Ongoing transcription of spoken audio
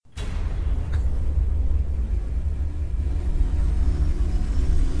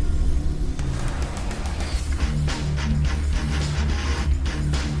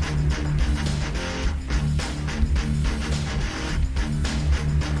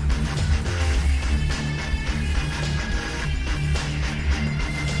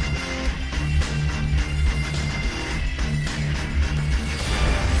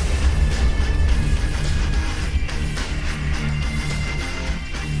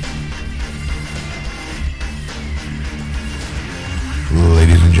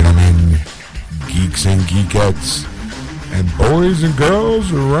and gentlemen, geeks and geekettes, and boys and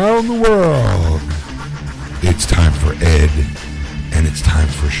girls around the world, it's time for Ed, and it's time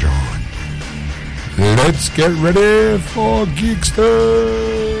for Sean. Let's get ready for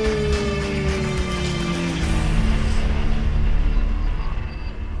Geekster!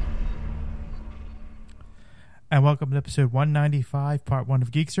 And welcome to episode 195, part 1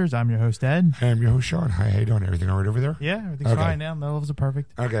 of Geeksters. I'm your host, Ed. I'm your host, Sean. Hi, how you doing? Everything all right over there? Yeah, everything's Okay. fine now. The levels are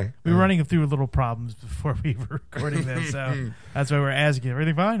perfect. Okay. We were running through little problems before we were recording this, so that's why we're asking.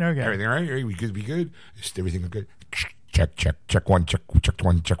 Everything fine? Okay. Everything all right? We good? We good? Is everything good? Check, check, check one, check one, check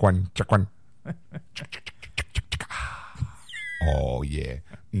one, check one. Check. Oh, yeah.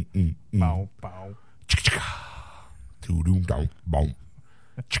 Bow, bow. Doo-doom, down, boom.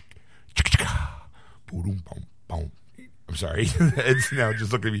 Boom, boom, boom. I'm sorry. It's now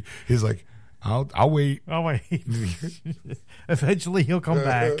just looking at me. He's like, I'll wait. Oh, wait. Eventually he'll come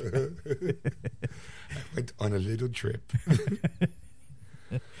back. I went on a little trip.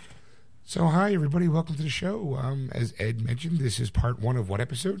 So, hi, everybody. Welcome to the show. As Ed mentioned, this is part 1 of what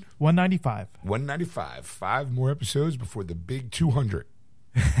episode? 195. 195. 5 more episodes before the big 200.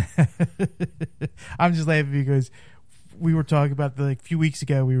 I'm just laughing because we were talking about a few weeks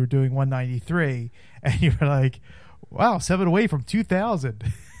ago, we were doing 193, and you were like, wow, 7 away from 2,000.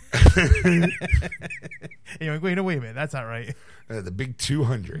 And you're like, wait a minute, that's not right. The big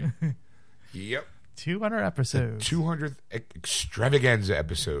 200. Yep. 200 episodes. 200th extravaganza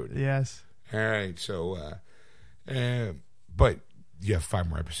episode. Yes. All right. So, but you have 5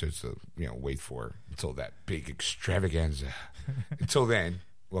 more episodes to wait for until that big extravaganza. Until then,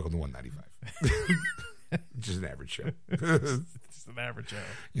 welcome to 195. Just an average show. It's an average show.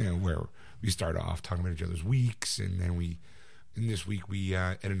 Where we start off talking about each other's weeks, and then in this week,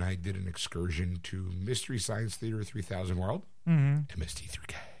 Ed and I did an excursion to Mystery Science Theater 3000 World,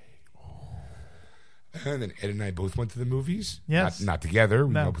 MST3K. And then Ed and I both went to the movies. Yes. Not together.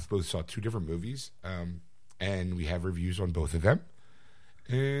 We No. both saw 2 different movies. And we have reviews on both of them.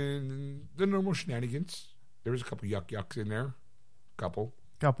 And the normal shenanigans. There was a couple yucks in there. Couple.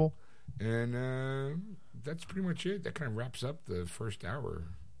 And that's pretty much it. That kind of wraps up the first hour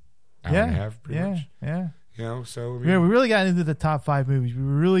and a half, pretty much. Yeah. So I mean, Yeah, we really got into the top 5 movies. We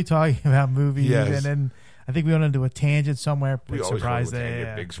were really talking about movies, Yes. and then I think we went into a tangent somewhere. we Big always surprise call it a there.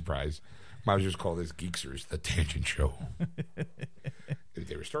 tangent, big surprise. Might as well just call this Geeksters, the tangent show.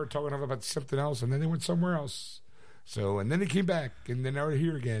 They were started talking about something else, and then they went somewhere else. So, and then they came back, and then now they're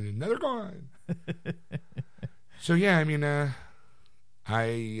here again, and now they're gone. So yeah, I mean, I'll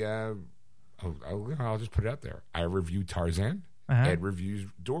just put it out there. I reviewed Tarzan. Ed reviews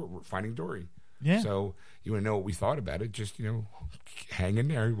Finding Dory. Yeah. So you want to know what we thought about it? Just hang in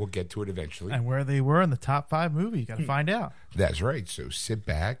there. We'll get to it eventually. And where they were in the top 5 movies. You got to find out. That's right. So sit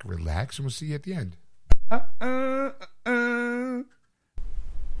back, relax, and we'll see you at the end.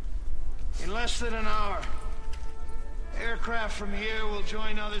 In less than an hour, aircraft from here will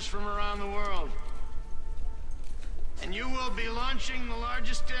join others from around the world. And you will be launching the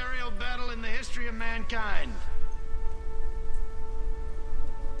largest aerial battle in the history of mankind.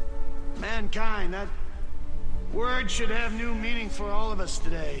 Mankind, that word should have new meaning for all of us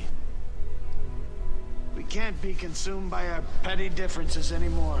today. We can't be consumed by our petty differences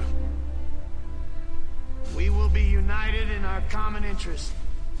anymore. We will be united in our common interest.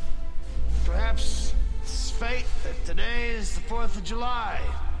 Perhaps it's fate that today is the 4th of July,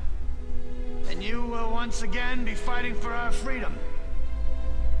 and you will once again be fighting for our freedom.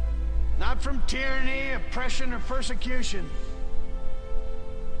 Not from tyranny, oppression, or persecution,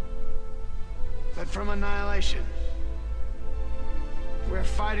 but from annihilation. We're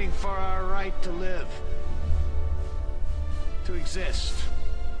fighting for our right to live, to exist.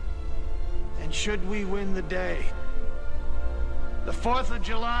 And should we win the day, the 4th of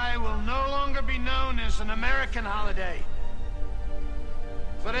July will no longer be known as an American holiday,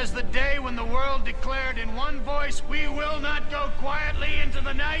 but as the day when the world declared in one voice, we will not go quietly into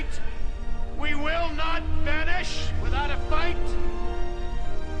the night. We will not vanish without a fight.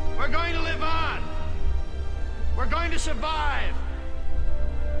 We're going to live on. We're going to survive.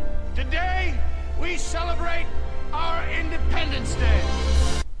 Today, we celebrate our Independence Day.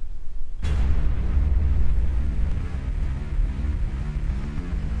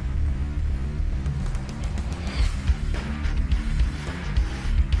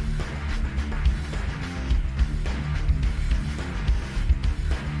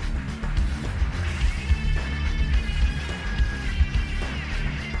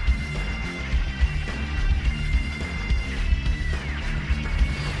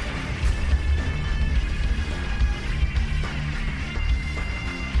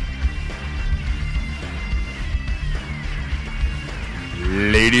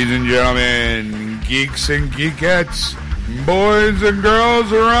 geeks and geekettes, boys and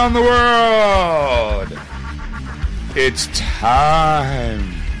girls around the world. It's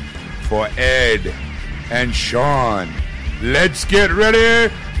time for Ed and Sean. Let's get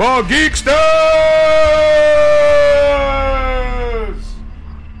ready for Geeksters!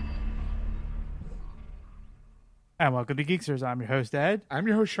 And welcome to Geeksters. I'm your host, Ed. I'm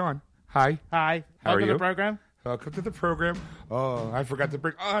your host, Sean. Hi. Hi. How are Welcome to you? the program. Welcome to the program. Oh, I forgot to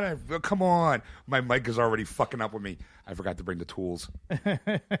bring... Oh, come on. My mic is already fucking up with me. I forgot to bring the tools. Got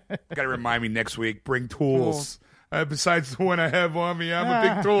to remind me next week. Bring tools. Besides the one I have on me, I'm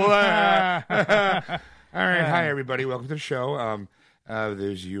a big tool. All right. Hi, everybody. Welcome to the show.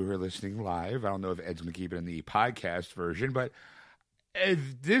 There's you who are listening live. I don't know if Ed's going to keep it in the podcast version, but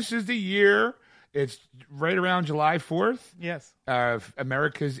this is the year. It's right around July 4th. Yes.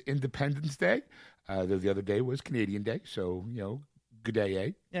 America's Independence Day. The other day was Canadian Day, so, good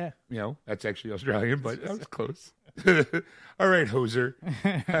day, eh? Yeah. That's actually Australian, but that was close. All right, hoser.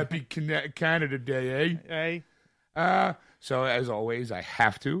 Happy Canada Day, eh? Hey. So, as always, I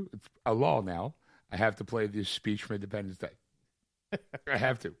have to. It's a law now. I have to play this speech from Independence Day. I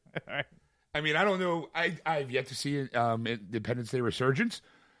have to. All right. I mean, I don't know. I've yet to see Independence Day resurgence.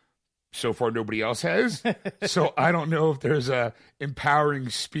 So far, nobody else has. So I don't know if there's a empowering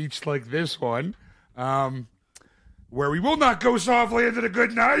speech like this one, where we will not go softly into the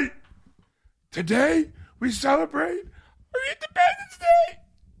good night. Today, we celebrate our Independence Day.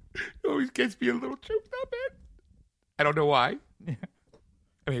 It always gets me a little choked up, man. I don't know why.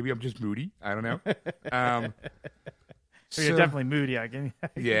 Maybe I'm just moody. I don't know. You're definitely moody. I can.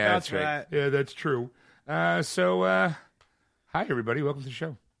 Yeah, that's right. Yeah, that's true. Hi, everybody. Welcome to the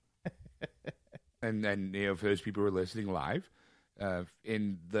show. And for those people who are listening live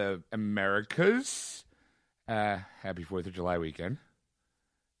in the Americas, happy 4th of July weekend.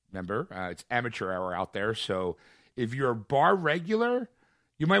 Remember, it's amateur hour out there, so if you're a bar regular,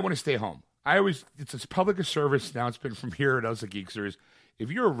 you might want to stay home. It's a public service announcement from here at us at Geeksters.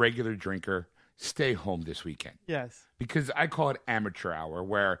 If you're a regular drinker, stay home this weekend. Yes. Because I call it amateur hour,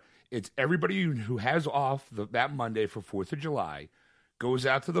 where it's everybody who has off that Monday for 4th of July goes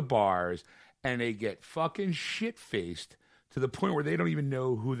out to the bars, and they get fucking shit-faced to the point where they don't even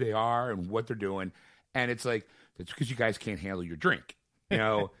know who they are and what they're doing. And it's like, that's because you guys can't handle your drink.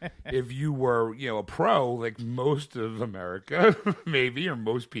 If you were, a pro, like most of America, maybe, or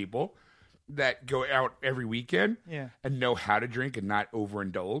most people that go out every weekend and know how to drink and not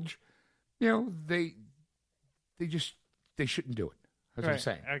overindulge, they shouldn't do it. That's what I'm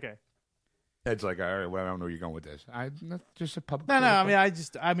saying. Okay. It's like, all right, well, I don't know where you're going with this. I'm not just a public. No. I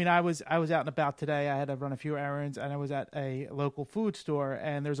was out and about today. I had to run a few errands, and I was at a local food store,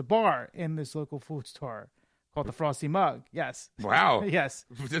 and there's a bar in this local food store called the Frosty Mug. Yes. Wow. Yes.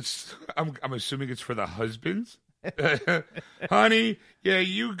 I'm assuming it's for the husbands. Honey,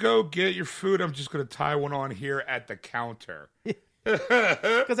 you go get your food. I'm just going to tie one on here at the counter.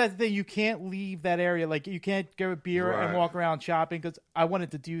 Because that's the thing, you can't leave that area. Like, you can't go with beer and walk around shopping. Because I wanted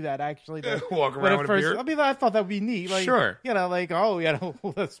to do that, actually. Walk around with beer? I mean, I thought that would be neat. Like, sure.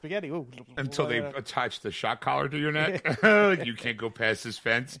 Spaghetti. Ooh, until they attach the shock collar to your neck. You can't go past this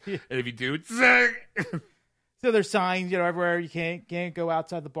fence. And if you do, so there's signs, everywhere. You can't go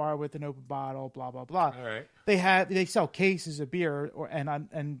outside the bar with an open bottle. Blah blah blah. All right. They sell cases of beer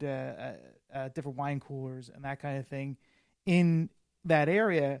and different wine coolers and that kind of thing in that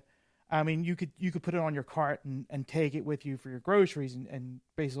area. I mean, you could put it on your cart and take it with you for your groceries and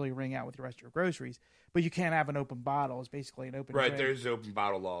basically ring out with the rest of your groceries. But you can't have an open bottle. It's basically an open drink. There's open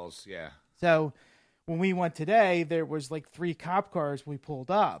bottle laws. Yeah. So when we went today, there was like 3 cop cars we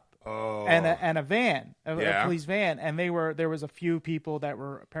pulled up. Oh. And a van, a police van, and there was a few people that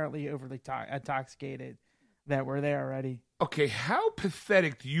were apparently overly intoxicated that were there already. Okay, how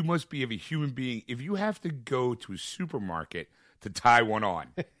pathetic you must be of a human being if you have to go to a supermarket to tie one on.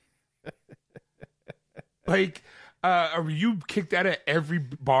 Like, are you kicked out of every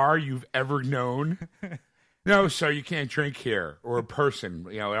bar you've ever known? No, sir, you can't drink here. Or a person,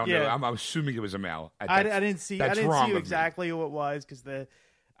 I don't know. I'm assuming it was a male. I didn't see exactly who it was because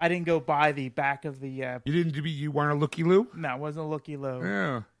I didn't go by the back of the. You weren't a looky-loo? No, it wasn't a looky-loo.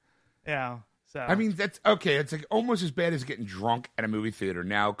 Yeah. Yeah. So I mean, that's okay. It's like almost as bad as getting drunk at a movie theater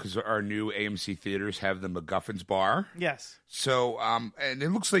now because our new AMC theaters have the MacGuffin's bar. Yes. So, and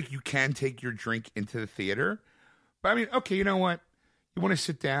it looks like you can take your drink into the theater. But I mean, okay, you know what? You want to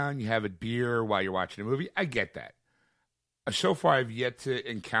sit down, you have a beer while you're watching a movie. I get that. So far, I've yet to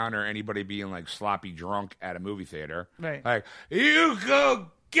encounter anybody being like sloppy drunk at a movie theater. Right. Like, you go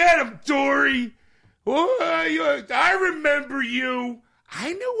get him, Dory. Oh, I remember you.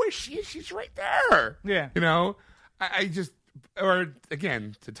 I know where she is. She's right there. Yeah. You know, I just, or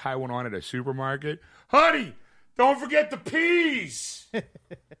again, to tie one on at a supermarket. Honey, don't forget the peas.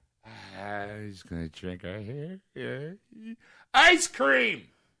 He's going to drink right here. Yeah. Ice cream.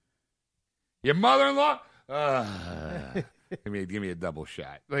 Your mother-in-law? Give me a double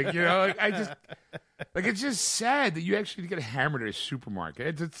shot. Like, you know, it's just sad that you actually get hammered at a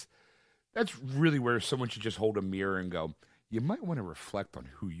supermarket. That's really where someone should just hold a mirror and go, you might want to reflect on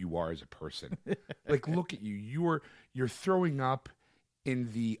who you are as a person. Like, look at you. You're throwing up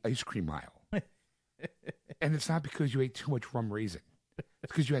in the ice cream aisle. And it's not because you ate too much rum raisin.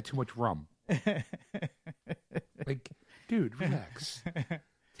 It's because you had too much rum. Like, dude, relax.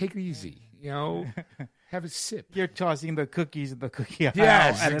 Take it easy. You know, have a sip. You're tossing the cookies in the cookie aisle.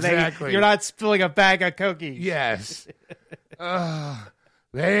 Yes, and exactly. You're not spilling a bag of cookies. Yes.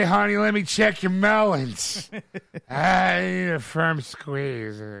 Hey, honey, let me check your melons. I need a firm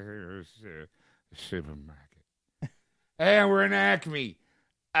squeeze. Supermarket. Hey, we're in Acme.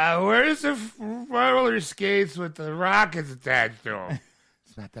 Where's the roller skates with the rockets attached to them?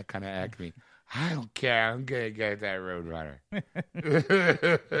 It's not that kind of Acme. I don't care. I'm going to get that Roadrunner.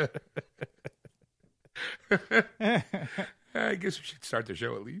 I guess we should start the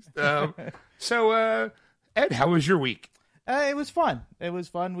show at least. So, Ed, how was your week? It was fun. It was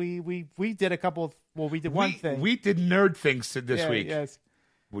fun. We did a couple of, we did one thing. We did nerd things this week. Yes.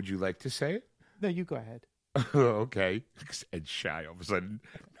 Would you like to say it? No, you go ahead. Okay. Ed's shy all of a sudden.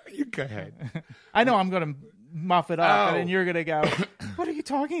 No, you go ahead. I know I'm going to muff it up, and then you're going to go, what are you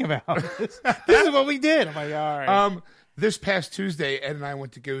talking about? This is what we did. I'm like, all right. This past Tuesday, Ed and I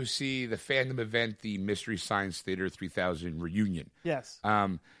went to go see the fandom event, the Mystery Science Theater 3000 reunion. Yes.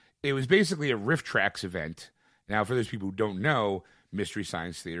 It was basically a Riff Tracks event. Now, for those people who don't know, Mystery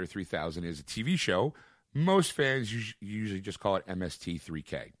Science Theater 3000 is a TV show. Most fans usually just call it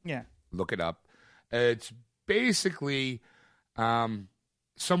MST3K. Yeah. Look it up. It's basically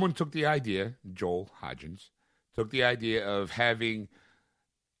someone took the idea, Joel Hodgins, took the idea of having,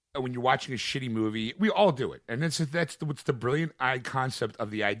 when you're watching a shitty movie, we all do it. And what's the brilliant concept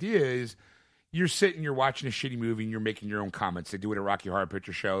of the idea is you're sitting, you're watching a shitty movie, and you're making your own comments. They do it at Rocky Horror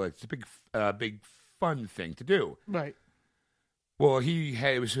Picture Show. It's a big fun thing to do. Right. Well,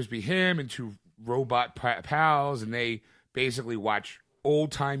 it was supposed to be him and two robot pals, and they basically watch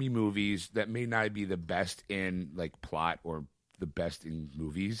old-timey movies that may not be the best in, like, plot or the best in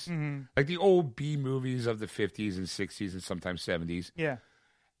movies. Mm-hmm. Like the old B movies of the 50s and 60s and sometimes 70s. Yeah.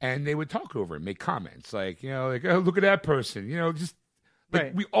 And they would talk over it, make comments like, you know, like, oh, look at that person. You know, just like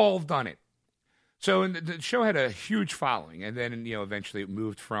right. We all have done it. So and the show had a huge following. And then, you know, eventually it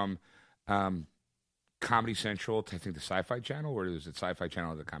moved from Comedy Central to, I think, the Sci-Fi Channel, or was it Sci-Fi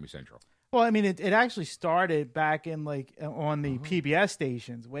Channel or the Comedy Central? Well, I mean, it actually started back in, like, on the PBS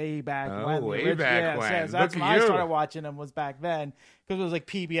stations way back when. Way back when. So that's when I started watching them, was back then. Because it was like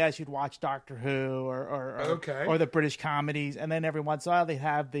PBS, you'd watch Doctor Who or the British comedies. And then every once in a while, they'd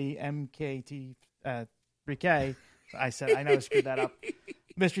have the MKT 3K. I know I screwed that up.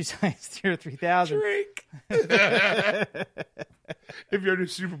 Mystery Science Theater 3000. Drink. If you're in a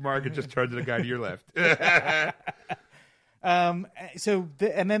supermarket, just turn to the guy to your left. And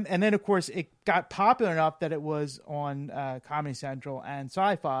then of course it got popular enough that it was on Comedy Central and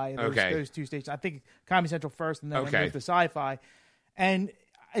Sci-Fi. Those two stations. I think Comedy Central first, and then they moved to Sci-Fi. And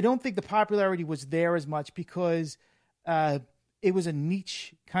I don't think the popularity was there as much because it was a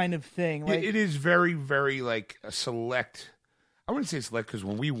niche kind of thing. Like, it is very, very like a select. I wouldn't say select because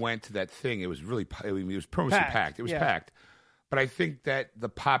when we went to that thing, it was really it was mostly packed. It was packed. But I think that the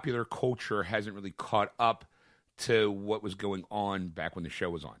popular culture hasn't really caught up to what was going on back when the show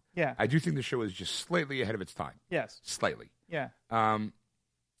was on. Yeah. I do think the show is just slightly ahead of its time. Yes. Slightly. Yeah.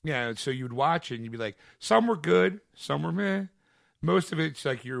 Yeah, so you'd watch it and you'd be like, some were good, some were meh. Most of it's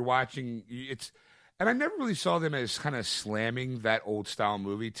like you're watching, and I never really saw them as kind of slamming that old style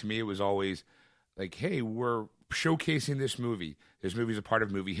movie. To me, it was always like, hey, we're showcasing this movie. This movie's a part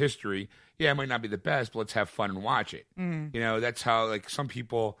of movie history. Yeah, it might not be the best, but let's have fun and watch it. Mm. You know, that's how, like, some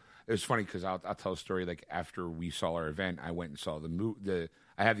people, it was funny because I'll tell a story. Like, after we saw our event, I went and saw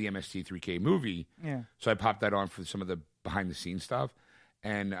I have the MST3K movie. Yeah. So I popped that on for some of the behind the scenes stuff.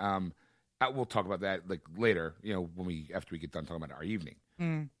 And we'll talk about that like later, you know, after we get done talking about our evening.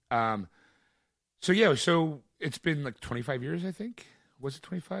 Mm. So it's been like 25 years, I think. Was it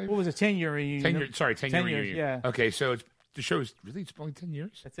 25? What was it? 10-year reunion. 10 year reunion. Yeah. Okay, so the show is really, it's only 10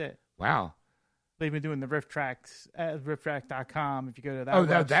 years? That's it. Wow. They've been doing the riff tracks at rifftrack.com. If you go to that. Oh,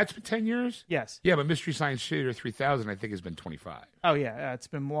 website. that's been 10 years? Yes. Yeah, but Mystery Science Theater 3000, I think, has been 25. Oh, yeah. It's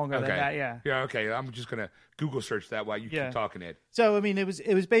been longer than that, yeah. Yeah, okay. I'm just going to Google search that while you keep talking, Ed. So, I mean, it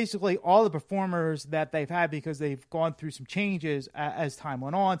was basically all the performers that they've had because they've gone through some changes as time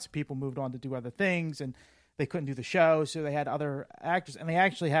went on. So people moved on to do other things, and they couldn't do the show, so they had other actors. And they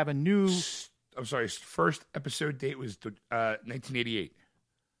actually have a new... I'm sorry, first episode date was 1988.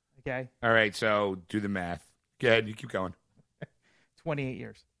 Okay. All right, so do the math. Go ahead, you keep going. 28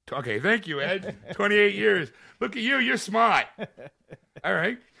 years. Okay, thank you, Ed. 28 years. Look at you, you're smart. All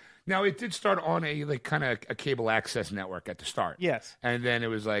right. Now, it did start on a kind of a cable access network at the start. Yes. And then it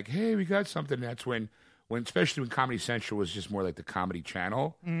was like, hey, we got something. That's when especially when Comedy Central was just more like the comedy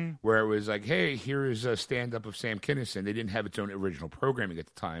channel, where it was like, hey, here's a stand-up of Sam Kinison. They didn't have its own original programming at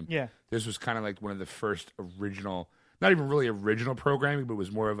the time. Yeah. This was kind of like one of the first original, not even really original programming, but it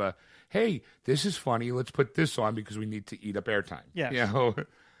was more of a, hey, this is funny. Let's put this on because we need to eat up airtime. Yes. You know?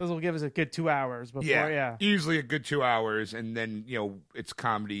 Those will give us a good 2 hours before, yeah. Easily a good 2 hours. And then, it's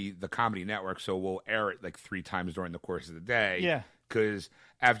the Comedy Network, so we'll air it like 3 times during the course of the day. Yeah. Because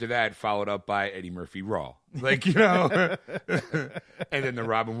after that, followed up by Eddie Murphy Raw. Like, and then the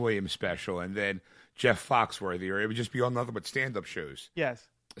Robin Williams special, and then Jeff Foxworthy, or it would just be on nothing but stand-up shows. Yes.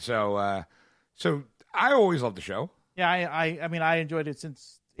 So I always loved the show. Yeah, I mean, I enjoyed it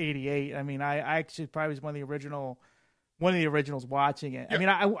since 88. I mean, I actually probably was one of the originals watching it. Yeah. I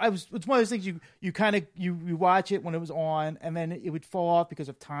mean, it's one of those things you kind of you watch it when it was on, and then it would fall off because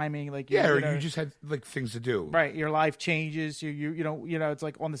of timing. Like or you just had like things to do. Right, your life changes. You don't it's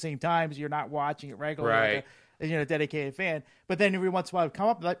like on the same time, so you're not watching it regularly. Right. Like a dedicated fan. But then every once in a while, it would come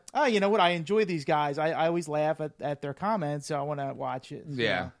up like, oh, you know what? I enjoy these guys. I always laugh at their comments, so I want to watch it. So.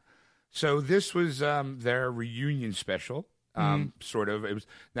 Yeah. So this was their reunion special, sort of. It was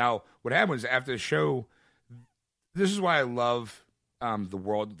now what happened was after the show. This is why I love the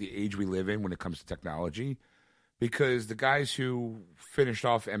world, the age we live in when it comes to technology, because the guys who finished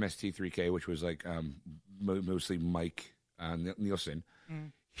off MST3K, which was like mostly Mike Nielsen,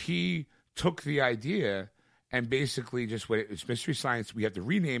 he took the idea and basically just went, it's Mystery Science. We have to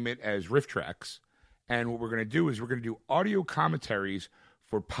rename it as Riff Tracks, and what we're going to do is we're going to do audio commentaries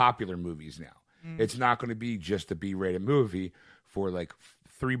for popular movies now. It's not going to be just a B-rated movie for like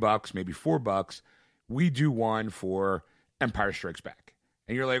 $3, maybe $4. We do one for Empire Strikes Back.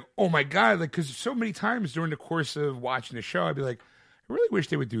 And you're like, oh my God, like, because so many times during the course of watching the show, I'd be like, I really wish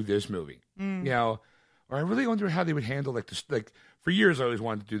they would do this movie. Or I really wonder how they would handle like for years I always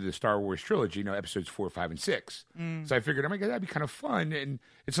wanted to do the Star Wars trilogy, episodes 4, 5, and 6. So I figured, oh my God, that'd be kind of fun. And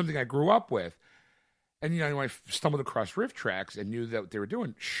it's something I grew up with. And, when I stumbled across Riff Tracks and knew that what they were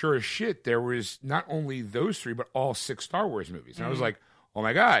doing, sure as shit, there was not only those 3, but all 6 Star Wars movies. And I was like, oh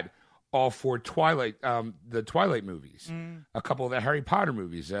my God. All 4 the Twilight movies, a couple of the Harry Potter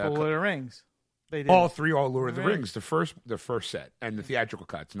movies, Lord of the Rings. They did. All 3 Lord of the Rings, the first set, and the theatrical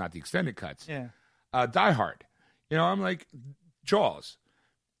cuts, not the extended cuts. Yeah. Die Hard. I'm like, Jaws.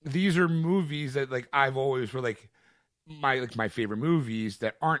 These are movies that like I've always were like my favorite movies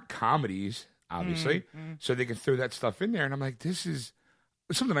that aren't comedies, obviously. So they can throw that stuff in there, and I'm like, this is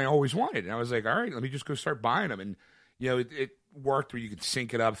something I always wanted. And I was like, all right, let me just go start buying them, and it worked where you could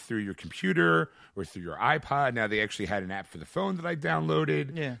sync it up through your computer or through your iPod. Now they actually had an app for the phone that I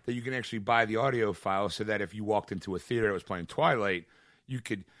downloaded that you can actually buy the audio file so that if you walked into a theater that was playing Twilight, you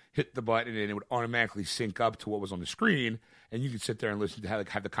could hit the button and it would automatically sync up to what was on the screen, and you could sit there and listen to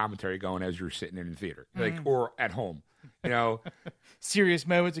have the commentary going as you're sitting in the theater, or at home. Serious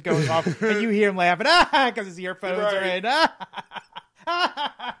moments are going off, and you hear him laughing because his earphones are in.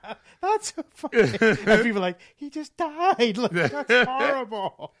 That's so funny. And people are like, he just died. Look, that's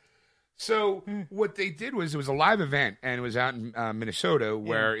horrible. So what they did was it was a live event, and it was out in Minnesota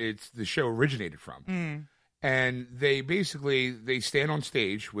where the show originated from. And they stand on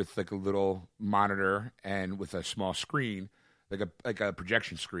stage with like a little monitor and with a small screen, like a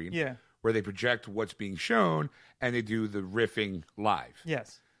projection screen, where they project what's being shown, and they do the riffing live.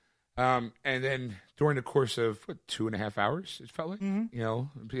 Yes. And then during the course of 2.5 hours, it felt like, I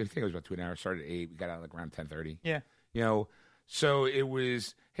think it was about 2 hours. Started at 8. We got out like around 10:30. Yeah. So it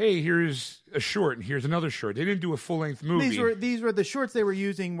was, hey, here's a short and here's another short. They didn't do a full length movie. These were the shorts they were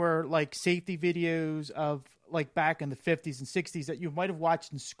using were like safety videos of like back in the 50s and 60s that you might have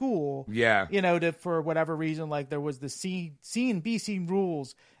watched in school. Yeah. For whatever reason, like there was the C and B scene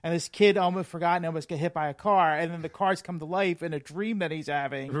rules, and this kid almost forgot and almost got hit by a car, and then the cars come to life in a dream that he's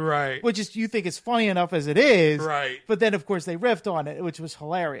having. Right. Which is, you think it's funny enough as it is. Right. But then, of course, they riffed on it, which was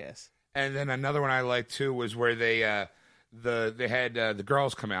hilarious. And then another one I liked, too, was where they had the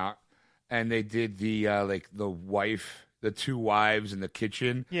girls come out, and they did the like the two wives in the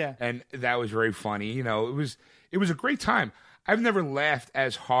kitchen. Yeah. And that was very funny. You know, it was a great time. I've never laughed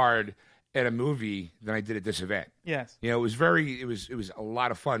as hard at a movie than I did at this event. Yes. You know, it was a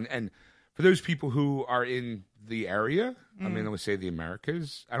lot of fun. And for those people who are in the area, I mean, I would say the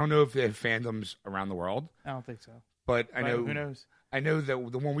Americas. I don't know if they have fandoms around the world, I don't think so. but I know Who knows? I know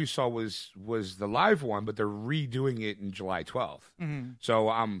that the one we saw was the live one, but they're redoing it in July 12th. So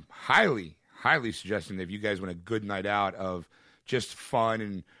I'm highly suggesting that if you guys want a good night out of just fun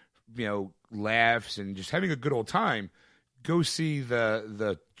and, you know, laughs and just having a good old time, go see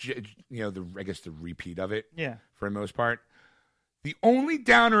the I guess the repeat of it. Yeah. For the most part. The only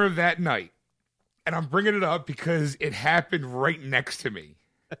downer of that night, and I'm bringing it up because it happened right next to me.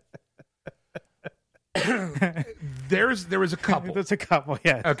 There was a couple. There's a couple,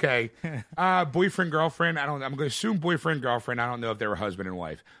 yes. Okay. Boyfriend, girlfriend. I'm going to assume boyfriend, girlfriend. I don't know if they were husband and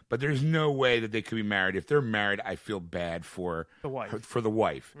wife, but there's no way that they could be married. If they're married, I feel bad for The wife. For the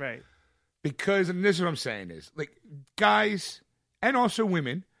wife. Right. Because, and this is what I'm saying is, like, guys and also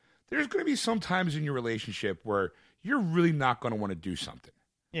women, there's going to be some times in your relationship where you're really not going to want to do something.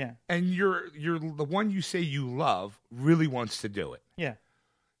 Yeah. And you're the one you say you love really wants to do it. Yeah.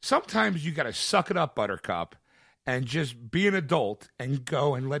 Sometimes you got to suck it up, buttercup, and just be an adult and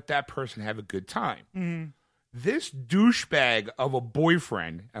go and let that person have a good time. Mm-hmm. This douchebag of a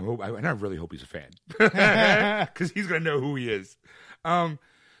boyfriend, and I really hope he's a fan because he's going to know who he is.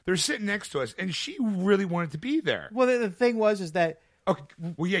 They're sitting next to us, and she really wanted to be there. Well, the thing is that Okay,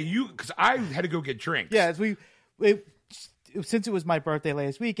 well, yeah, because I had to go get drinks. yeah, since it was my birthday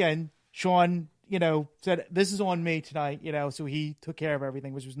last weekend, Sean, said this is on me tonight, so he took care of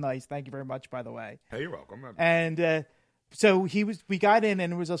everything, which was nice. Thank you very much, by the way. Hey, you're welcome. And so we got in,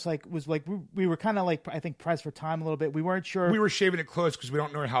 and it was just like we were kind of like, I think, pressed for time a little bit. We weren't sure. We were shaving it close because we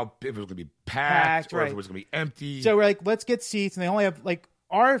don't know if it was going to be packed or right. if it was going to be empty. So we're like, let's get seats, and they only have like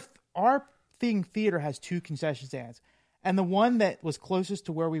our theater has 2 concession stands, and the one that was closest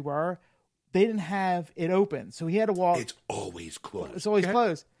to where we were, they didn't have it open, so he had to walk. It's always closed. It's always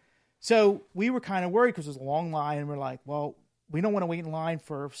closed. So we were kind of worried because it was a long line, and we're like, well, we don't want to wait in line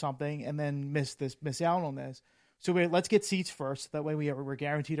for something and then miss out on this. So let's get seats first. That way we're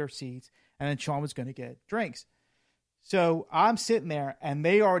guaranteed our seats, and then Sean was going to get drinks. So I'm sitting there, and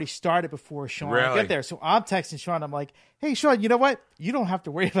they already started before Sean got there. So I'm texting Sean. I'm like, hey, Sean, you know what? You don't have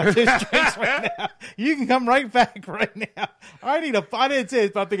to worry about those drinks right now. You can come right back right now. I didn't say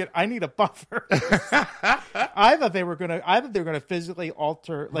it, but I'm thinking, I need a buffer. I thought they were going to physically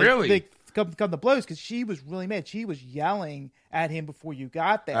alter. Like, really? They come to blows because she was really mad. She was yelling at him before you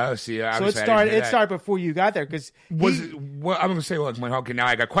got there. Oh, see, so it started before you got there because I'm going to say, look, okay, now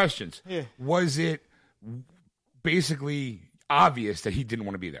I got questions. Yeah. Was it basically obvious that he didn't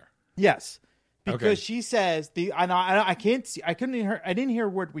want to be there? Yes, because Okay. she says I can't see. I didn't hear a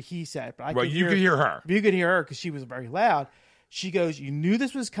word what he said, but You could hear her. You could hear her because she was very loud. She goes, "You knew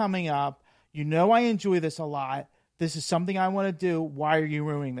this was coming up. You know I enjoy this a lot. This is something I want to do. Why are you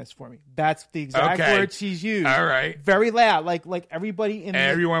ruining this for me?" That's the exact words she's used. All right. Very loud, like everybody in.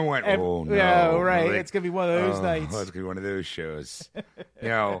 Everyone went, oh no! Yeah, right. Like, it's gonna be one of those nights. It's gonna be one of those shows.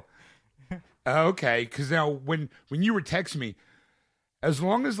 Okay, because now when you were texting me, as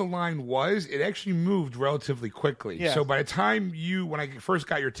long as the line it actually moved relatively quickly. Yeah. So by the time when I first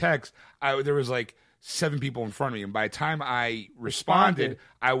got your text, there was like 7 people in front of me, and by the time I responded.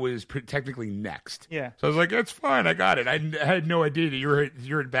 I was technically next. Yeah. So I was like, "That's fine, I got it." I had no idea that you're in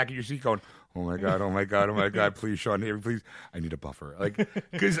the back of your seat going, "Oh my god, oh my god, oh my god, please, Sean, here, please, I need a buffer." Like,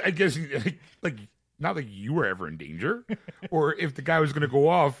 because I guess like. Not like you were ever in danger, or if the guy was going to go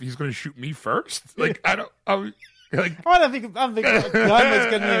off, he's going to shoot me first. Like I don't think a gun was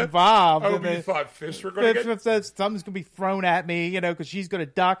going to be involved. Oh, you thought fists were going to get? Something's going to be thrown at me, because she's going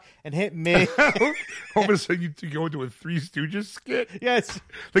to duck and hit me. All of a sudden, you go into a Three Stooges skit. Yes,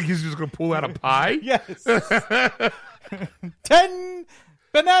 like he's just going to pull out a pie. Yes, 10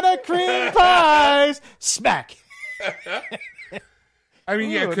 banana cream pies. Smack. I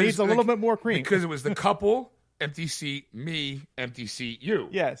mean, yeah, it needs a little bit more cream because it was the couple, empty seat, me, empty seat, you.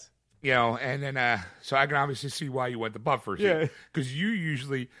 Yes. And then so I can obviously see why you went the buffer seat. Yeah. Because you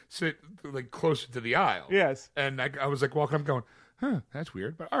usually sit like closer to the aisle. Yes. And I was like walking up going, that's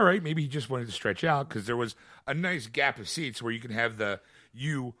weird. But all right, maybe he just wanted to stretch out because there was a nice gap of seats where you can have the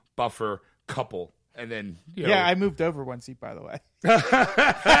you buffer couple. And then, Yeah, I moved over one seat, by the way.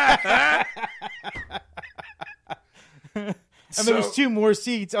 And there was 2 more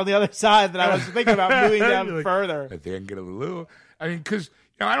seats on the other side that I was thinking about moving down further. I think I can get a little. I mean, because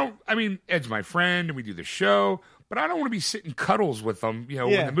Ed's my friend and we do the show, but I don't want to be sitting cuddles with them,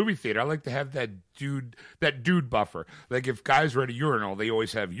 in the movie theater. I like to have that dude buffer. Like if guys are at a urinal, they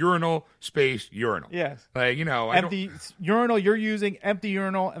always have urinal, space, urinal. Yes. Like, empty urinal you're using, empty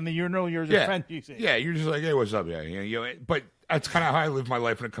urinal, and the urinal your friend using. Yeah, you're just like, hey, what's up? Yeah, but that's kind of how I live my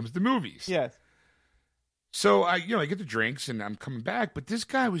life when it comes to movies. Yes. So I get the drinks and I'm coming back, but this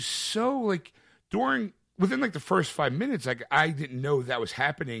guy was so like within like the first 5 minutes, like I didn't know that was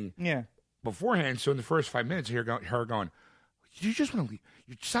happening. Yeah. Beforehand. So in the first 5 minutes, her going, you just want to leave.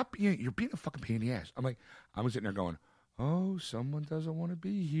 You stop. You're being a fucking pain in the ass. I'm sitting there going, oh, someone doesn't want to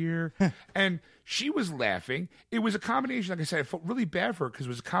be here. And she was laughing. It was a combination. Like I said, I felt really bad for her because it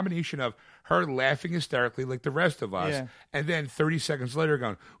was a combination of her laughing hysterically like the rest of us. Yeah. And then 30 seconds later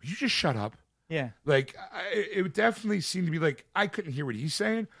going, will you just shut up? Yeah. Like, it definitely seemed to be like, I couldn't hear what he's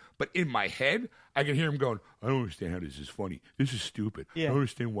saying, but in my head, I could heur him going, I don't understand how this is funny. This is stupid. Yeah. I don't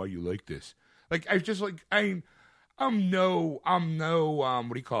understand why you like this. Like, I just like, I'm no,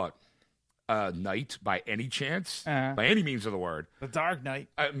 what do you call it? Knight by any chance, by any means of the word. The Dark Knight.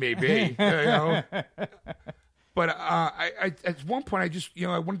 Maybe, But I at one point, I just,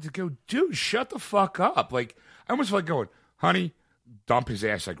 I wanted to go, dude, shut the fuck up. Like, I almost felt like going, honey, dump his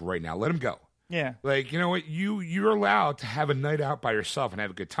ass like right now. Let him go. Yeah. Like, you know what? You're allowed to have a night out by yourself and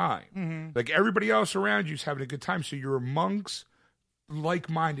have a good time. Mm-hmm. Like, everybody else around you is having a good time. So you're amongst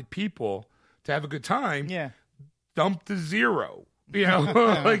like-minded people to have a good time. Yeah. Dump the zero.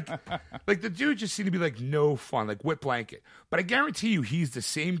 Like the dude just seemed to be like no fun, like wet blanket. But I guarantee you he's the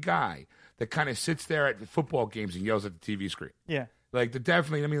same guy that kind of sits there at the football games and yells at the TV screen. Yeah. Like,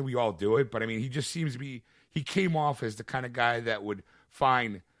 definitely, I mean, we all do it, but I mean, he just seems to be, he came off as the kind of guy that would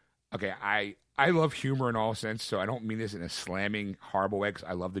find, okay, I love humor in all sense, so I don't mean this in a slamming, horrible way, because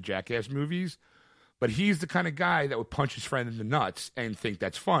I love the Jackass movies, but he's the kind of guy that would punch his friend in the nuts and think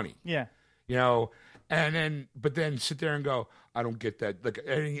that's funny. Yeah. But then sit there and go, I don't get that. Like,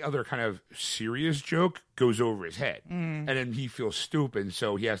 any other kind of serious joke goes over his head. And then he feels stupid,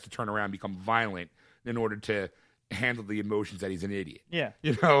 so he has to turn around and become violent in order to handle the emotions that he's an idiot. Yeah.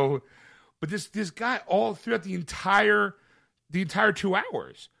 But this guy all throughout the entire 2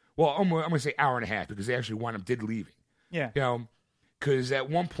 hours. Well, I'm going to say hour and a half because they actually wound up leaving. Yeah. Because at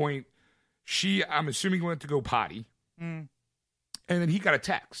one point, I'm assuming went to go potty. And then he got a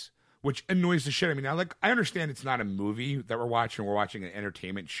text, which annoys the shit. I mean, I understand it's not a movie that we're watching. We're watching an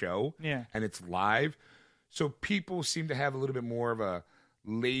entertainment show. Yeah. And it's live. So people seem to have a little bit more of a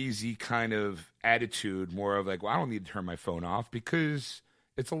lazy kind of attitude, more of like, well, I don't need to turn my phone off because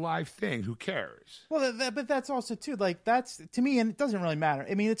it's a live thing. Who cares? Well, but that's also too, like, that's to me, and it doesn't really matter.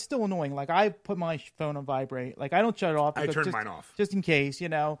 I mean, it's still annoying. Like, I put my phone on vibrate. Like, I don't shut it off. I turn mine off just in case,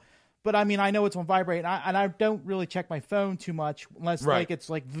 But I mean, I know it's on vibrate, and I don't really check my phone too much unless it's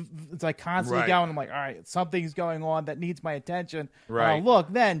like constantly going. I'm like, all right, something's going on that needs my attention. Right. I'll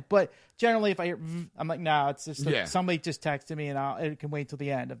look then. But generally, if I hear, I'm like, no, it's just somebody just texted me, and it can wait till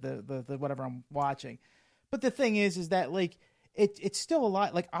the end of the whatever I'm watching. But the thing is that like. It's still a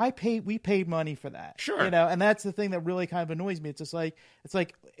lot. Like we paid money for that, sure. And that's the thing that really kind of annoys me. It's just like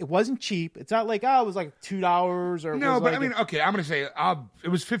it wasn't cheap. It's not like it was like $2 or no. But like I mean, okay, I'm gonna say it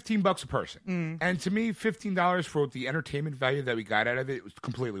was $15 a person, and to me, $15 for the entertainment value that we got out of it was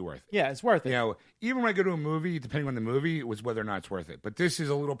completely worth it. Yeah, it's worth it. Even when I go to a movie, depending on the movie, it was whether or not it's worth it. But this is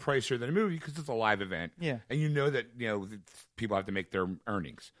a little pricier than a movie because it's a live event. Yeah, and that people have to make their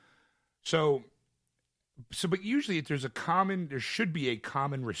earnings. But usually there should be a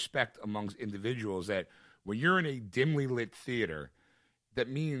common respect amongst individuals that when you're in a dimly lit theater, that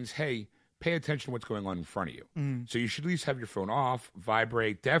means, hey, pay attention to what's going on in front of you. So you should at least have your phone off,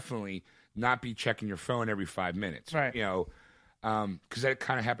 vibrate, definitely not be checking your phone every 5 minutes. Right. Because that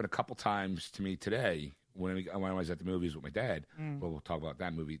kind of happened a couple times to me today when I was at the movies with my dad. Well, we'll talk about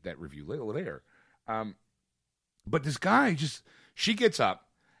that review later. But this guy she gets up.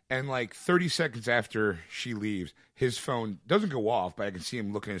 And like 30 seconds after she leaves, his phone doesn't go off, but I can see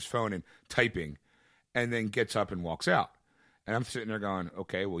him looking at his phone and typing, and then gets up and walks out. And I'm sitting there going,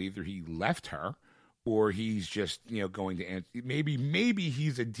 okay, well, either he left her or he's just, going to answer. Maybe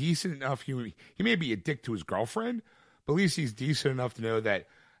he's a decent enough human. He may be a dick to his girlfriend, but at least he's decent enough to know that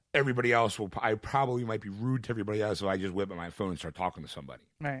everybody else I probably might be rude to everybody else if I just whip out my phone and start talking to somebody.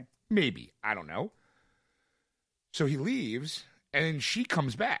 Right. Maybe. I don't know. So he leaves. And she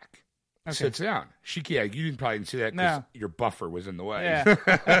comes back, sits down. You didn't probably see that because your buffer was in the way.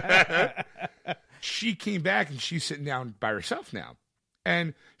 Yeah. She came back and she's sitting down by herself now,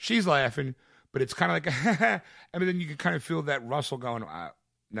 and she's laughing, but it's kind of like, and then you can kind of feel that Russell going,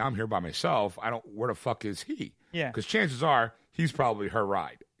 now I'm here by myself. Where the fuck is he? Yeah. Because chances are he's probably her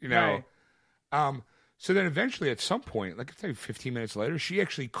ride, Right. So then eventually at some point, like I say 15 minutes later, she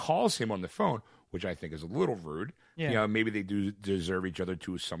actually calls him on the phone, which I think is a little rude. Yeah. You know, maybe they do deserve each other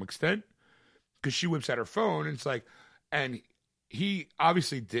to some extent. Because she whips out her phone and it's like, and he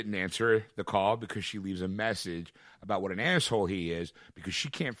obviously didn't answer the call because she leaves a message about what an asshole he is because she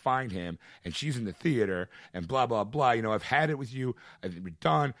can't find him and she's in the theater and blah, blah, blah. You know, I've had it with you. I think we're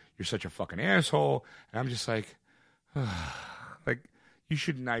done. You're such a fucking asshole. And I'm just like, like, you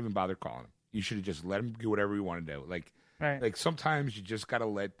should not even bother calling him. You should have just let him do whatever he want to do. Like, Right. like sometimes you just got to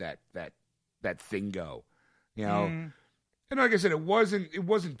let that thing go, you know? And like I said, it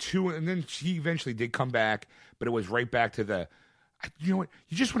wasn't too, and then she eventually did come back, but it was right back to the, you know what?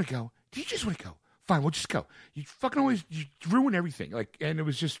 You just want to go. Do you just want to go? Fine, we'll just go. You fucking always you ruin everything. Like, and it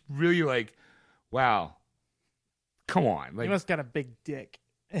was just really like, wow, come on. Like, You must got a big dick.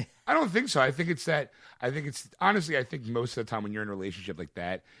 I don't think so. I think it's honestly, I think most of the time when you're in a relationship like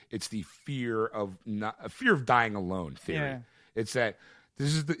that, it's the fear of dying alone theory. Yeah. It's that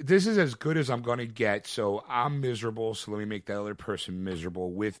this is as good as I'm going to get, so I'm miserable, so let me make that other person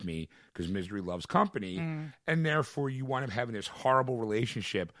miserable with me because misery loves company. And therefore you wind up having this horrible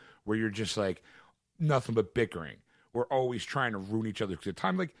relationship where you're just like nothing but bickering. We're always trying to ruin each other. Because at the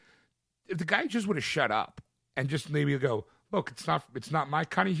time, like, if the guy just would have shut up and just maybe go, look, it's not my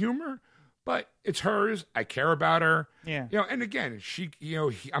kind of humor, but it's hers. I care about her. Yeah. You know, and again, she, you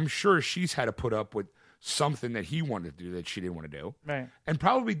know, I'm sure she's had to put up with something that he wanted to do that she didn't want to do. Right. And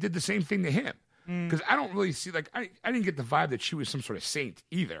probably did the same thing to him. Because I don't really see, like, I didn't get the vibe that she was some sort of saint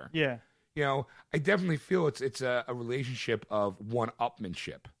either. Yeah. You know, I definitely feel it's a relationship of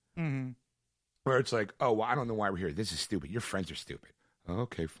one-upmanship. Where it's like, oh, well, I don't know why we're here. This is stupid. Your friends are stupid. Oh,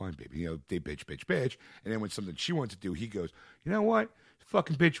 okay, fine, baby. You know, they bitch. And then when something she wants to do, he goes, you know what?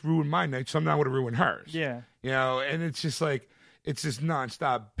 Fucking bitch ruined my night, so I'm not going to ruin hers. Yeah. You know, and it's just like, it's this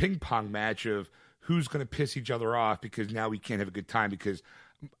nonstop ping pong match of who's going to piss each other off because now we can't have a good time because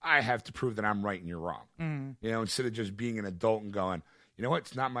I have to prove that I'm right and you're wrong. You know, instead of just being an adult and going, you know what?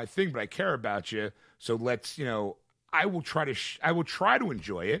 It's not my thing, but I care about you. So let's, you know, I will try to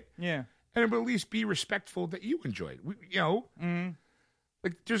enjoy it. Yeah. And at least be respectful that you enjoy it. You know,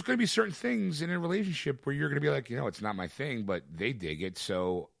 like there's going to be certain things in a relationship where you're going to be like, you know, it's not my thing, but they dig it.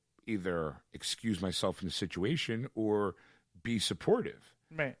 So either excuse myself in the situation or be supportive.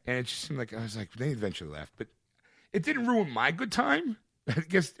 Right. And it just seemed like, I was like, they eventually left. But it didn't ruin my good time. I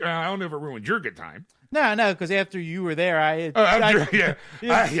guess, I don't know if it ruined your good time. No, because after you were there, I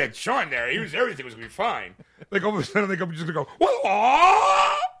had Sean there. Everything was going to be fine. Like all of a sudden, like, I'm just going to go,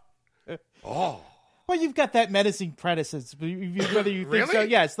 whoa, oh. Well, you've got that menacing presence, whether you think Really? so.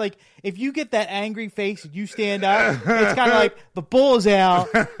 Yeah, it's like if you get that angry face and you stand up, it's kind of like the bull's out.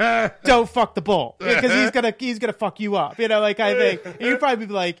 Don't fuck the bull because he's gonna fuck you up. You know, like I think and you'd probably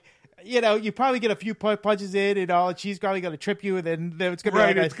be like, you know, you probably get a few punches in and all, and she's probably gonna trip you, and then it's gonna be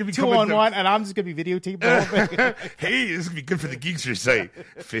Right, like it's gonna be 2-on-1, and I'm just gonna be videotaping the whole thing. Hey, this is going to be good for the Geeksters site.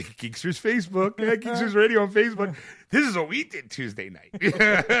 Geeksters Facebook. Geeksters Radio on Facebook. This is what we did Tuesday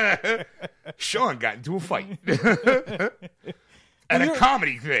night. Sean got into a fight. And a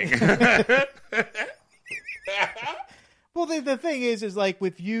comedy thing. Well, the thing is like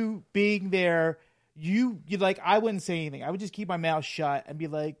with you being there, you like, I wouldn't say anything. I would just keep my mouth shut and be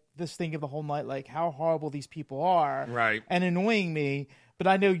like, this thing of the whole night, like how horrible these people are, Right. and annoying me. But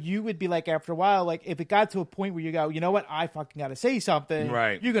I know you would be like, after a while, like if it got to a point where you go, you know what, I fucking got to say something.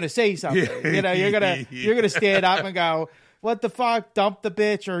 Right. You're gonna say something. You know, you're gonna stand up and go, what the fuck, dump the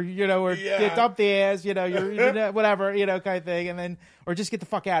bitch, or you know, or dump the ass, you know, you're whatever, you know, kind of thing, and then or just get the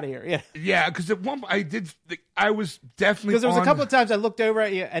fuck out of here. Yeah. Yeah, because at one point I was definitely Because there was a couple of times I looked over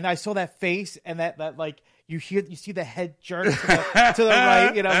at you and I saw that face and that like you see the head jerk to the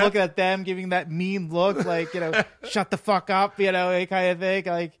right, you know, looking at them, giving that mean look, like, you know, shut the fuck up, you know, kind of thing.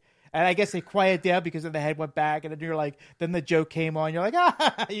 Like, and I guess they quiet down because then the head went back, and then you're like, then the joke came on. You're like,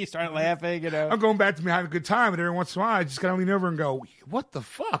 you start laughing, you know. I'm going back to me having a good time, and every once in a while I just gotta lean over and go, what the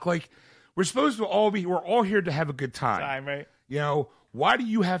fuck? Like, we're all here to have a good time. Right? You know, why do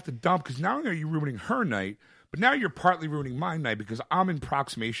you have to dump? Because not only are you ruining her night, but now you're partly ruining my night because I'm in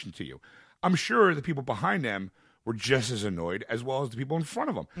proximation to you. I'm sure the people behind them were just as annoyed as well as the people in front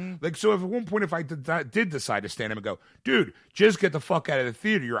of them. Like, so if at one point if I did decide to stand up and go, dude, just get the fuck out of the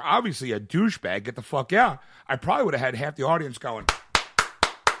theater. You're obviously a douchebag. Get the fuck out. I probably would have had half the audience going,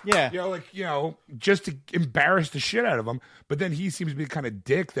 Yeah. you know, like, you know, just to embarrass the shit out of him. But then he seems to be the kind of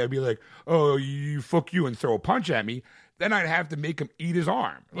dick that'd be like, oh, you fuck you, and throw a punch at me. Then I'd have to make him eat his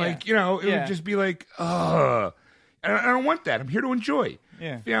arm. Like, you know, it would just be like, ugh. And I don't want that. I'm here to enjoy.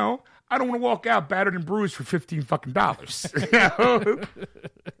 Yeah. You know, I don't want to walk out battered and bruised for $15 fucking. You know?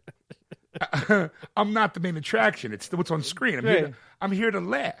 I'm not the main attraction. It's what's on screen. Right. I'm here to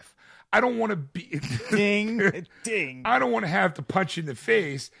laugh. I don't want to be Ding, ding. I don't want to have to punch you in the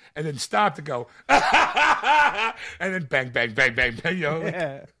face and then stop to go and then bang, bang, bang, bang, bang. You know,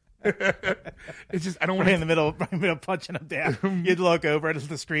 Yeah. it's just I don't want Right to. in the middle, punching him down. You'd look over at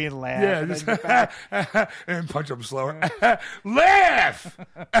the screen and laugh. Yeah, and just then get back. and then punch them slower. Laugh,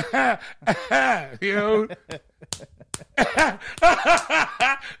 you know.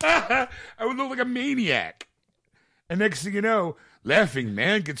 I would look like a maniac. And next thing you know, laughing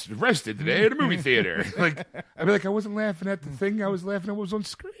man gets arrested today at a movie theater. Like I'd be like, I wasn't laughing at the thing. I was laughing at what was on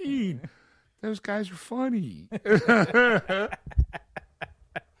screen. Those guys are funny.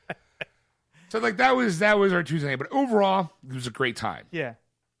 So like that was our Tuesday night. But overall, it was a great time. Yeah.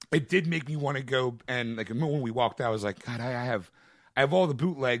 It did make me want to go, and like when we walked out, I was like, God, I have all the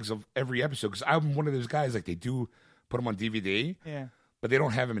bootlegs of every episode because I'm one of those guys. Like they do put them on DVD, Yeah. but they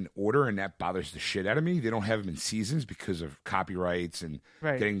don't have them in order, and that bothers the shit out of me. They don't have them in seasons because of copyrights and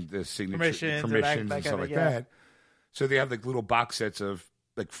Right. getting the signature Permissions and permissions that and stuff kind of- like yeah. that. So they have like little box sets of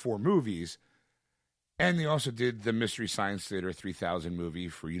like 4 movies. And they also did the Mystery Science Theater 3000 movie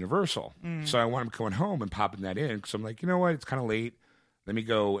for Universal. So I wanted going home and popping that in because I'm like, you know what? It's kind of late. Let me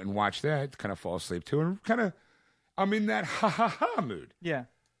go and watch that. Kind of fall asleep too. And I'm in that ha-ha-ha mood. Yeah.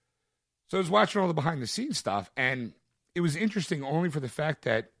 So I was watching all the behind-the-scenes stuff, and it was interesting only for the fact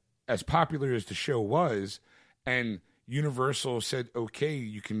that as popular as the show was, and Universal said, okay,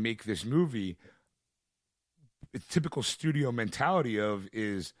 you can make this movie, the typical studio mentality of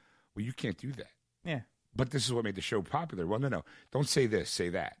is, well, you can't do that. Yeah. But this is what made the show popular. Well, no. Don't say this, say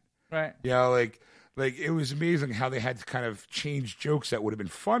that. Right. You know, like it was amazing how they had to kind of change jokes that would have been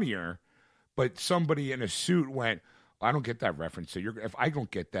funnier, but somebody in a suit went, I don't get that reference. So if I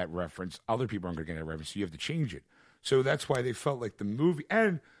don't get that reference, other people aren't going to get that reference. So you have to change it. So that's why they felt like the movie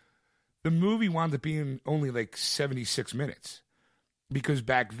wound up being only like 76 minutes. Because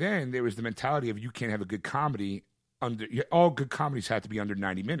back then there was the mentality of you can't have a good comedy all good comedies had to be under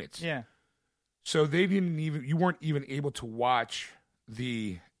 90 minutes. Yeah. So you weren't even able to watch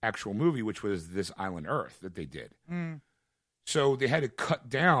the actual movie, which was This Island Earth that they did. So they had to cut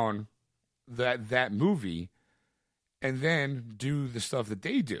down that movie and then do the stuff that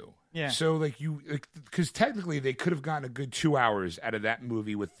they do. Yeah. So because technically they could have gotten a good 2 hours out of that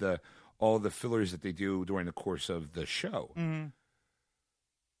movie with all the fillers that they do during the course of the show.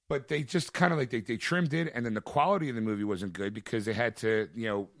 But they just kind of like they trimmed it, and then the quality of the movie wasn't good because they had to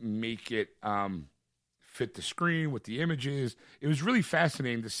make it fit the screen with the images. It was really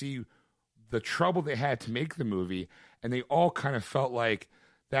fascinating to see the trouble they had to make the movie, and they all kind of felt like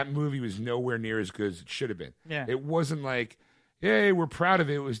that movie was nowhere near as good as it should have been. Yeah. It wasn't like, hey, we're proud of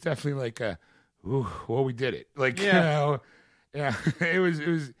it. It was definitely like ooh, well, we did it. Like, Yeah. Yeah, it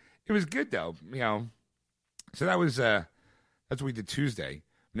was good though, So that was that's what we did Tuesday.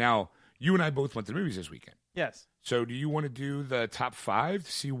 Now, you and I both went to the movies this weekend. Yes. So do you want to do the top 5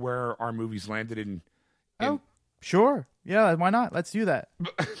 to see where our movies landed in Oh, sure. Yeah, why not? Let's do that.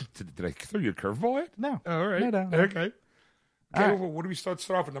 did I throw you a curveball at? No. Oh, all right. No. Okay. All right. Well, what do we start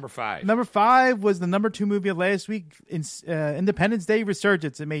off with number 5? Number 5 was the number 2 movie of last week, Independence Day: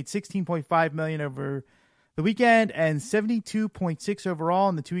 Resurgence. It made $16.5 million over the weekend and $72.6 overall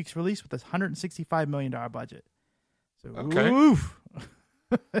in the 2 weeks release with a $165 million budget. So, Okay. oof.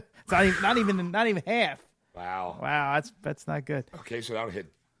 It's not even half. Wow. Wow, that's not good. Okay, so that'll hit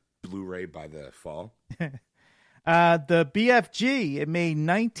Blu-ray by the fall. The BFG, it made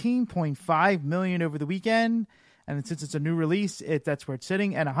 $19.5 million over the weekend, and since it's a new release, that's where it's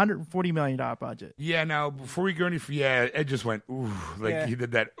sitting, and $140 million budget. Yeah, now, before we go any Ed just went, ooh, Yeah. he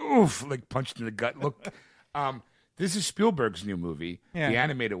did that, oof, like punched in the gut. Look, this is Spielberg's new movie, Yeah. the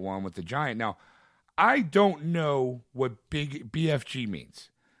animated one with the giant. Now, I don't know what big BFG means.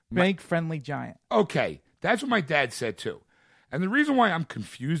 Big Friendly Giant. Okay, that's what my dad said too. And the reason why I'm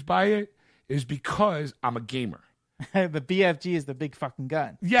confused by it is because I'm a gamer. The BFG is the big fucking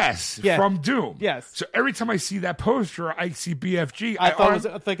gun. Yes, Yeah. from Doom. Yes. So every time I see that poster, I see BFG. I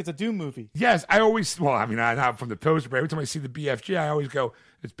think it's a Doom movie. Yes, I always, not from the poster, but every time I see the BFG, I always go,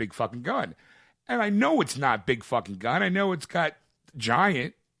 it's Big Fucking Gun. And I know it's not Big Fucking Gun. I know it's got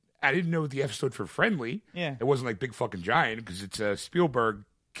Giant. I didn't know the F stood for friendly. Yeah. It wasn't like Big Fucking Giant because it's a Spielberg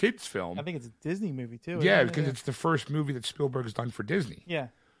kids film. I think it's a Disney movie too. Yeah, isn't it? because it's the first movie that Spielberg has done for Disney, Yeah.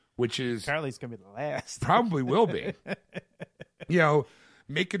 which is Apparently it's gonna be the last. probably will be.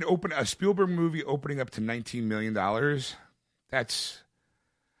 Make a Spielberg movie opening up to $19 million. That's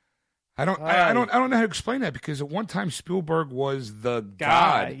I don't know how to explain that because at one time Spielberg was the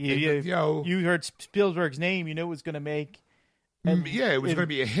god. You heard Spielberg's name, you know it was gonna make Yeah, it was going to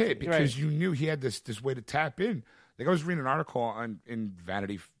be a hit because right. you knew he had this way to tap in. Like I was reading an article in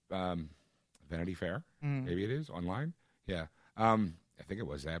Vanity Fair, maybe it is online. Yeah, I think it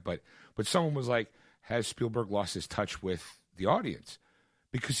was that. But someone was like, "Has Spielberg lost his touch with the audience?"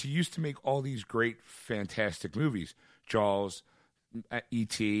 Because he used to make all these great, fantastic movies: Jaws,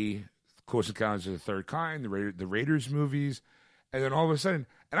 E.T., Close Encounters of the Third Kind, the Raiders movies, and then all of a sudden,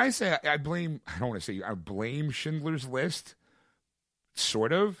 and I blame Schindler's List,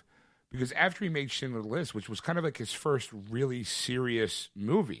 sort of, because after he made Schindler's List, which was kind of like his first really serious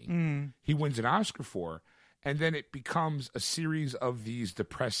movie, he wins an Oscar for, and then it becomes a series of these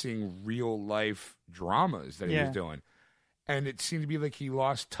depressing real life dramas that he was doing, and it seemed to be like he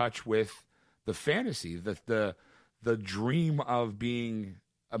lost touch with the fantasy, the dream of being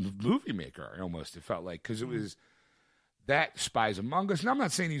a movie maker. Almost, it felt like, because it was that Spies Among Us. And I'm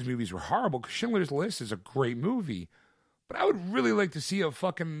not saying these movies were horrible, because Schindler's List is a great movie, but I would really like to see a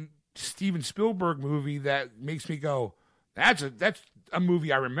fucking Steven Spielberg movie that makes me go, that's a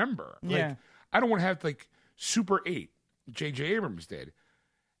movie I remember. Yeah. Like, I don't want to have like Super 8, J.J. Abrams did.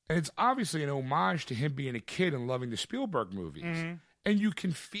 And it's obviously an homage to him being a kid and loving the Spielberg movies. And you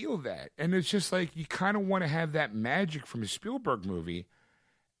can feel that. And it's just like, you kind of want to have that magic from a Spielberg movie.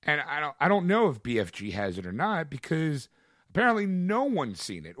 And I don't know if BFG has it or not, because apparently no one's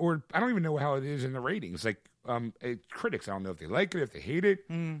seen it. Or I don't even know how it is in the ratings. Like, critics, I don't know if they like it, if they hate it.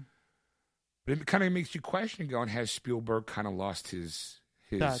 But it kind of makes you question, going, has Spielberg kind of lost his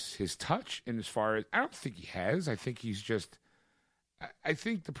touch? And as far as, I don't think he has. I think he's just, I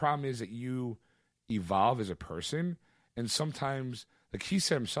think the problem is that you evolve as a person. And sometimes, like he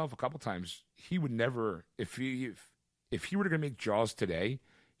said himself a couple times, he would never, if he were to make Jaws today,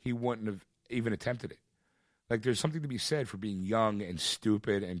 he wouldn't have even attempted it. Like, there's something to be said for being young and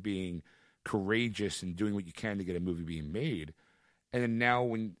stupid and being courageous and doing what you can to get a movie being made. And then now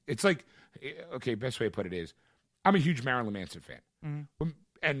when it's like, okay, best way to put it is, I'm a huge Marilyn Manson fan.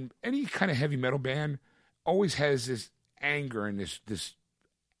 And any kind of heavy metal band always has this anger and this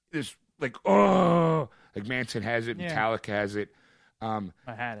like, oh, like Manson has it, Metallica has it. I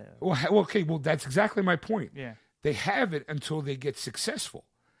had it. Well, okay, well, that's exactly my point. Yeah. They have it until they get successful.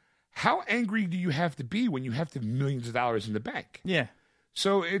 How angry do you have to be when you have to have millions of dollars in the bank? Yeah.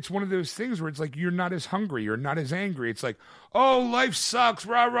 So it's one of those things where it's like, you're not as hungry, you're not as angry. It's like, oh, life sucks,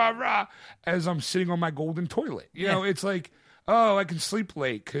 rah, rah, rah, as I'm sitting on my golden toilet. You know, it's like, oh, I can sleep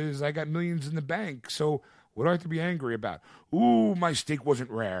late because I got millions in the bank. So what do I have to be angry about? Ooh, my steak wasn't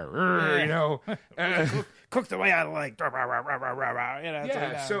rare. You know, cooked the way I like. Rah, rah, rah, rah, rah, rah, rah. You know,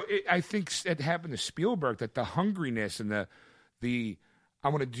 yeah. So I think it happened to Spielberg, that the hungriness and the I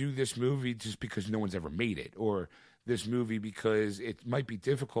want to do this movie just because no one's ever made it, or this movie because it might be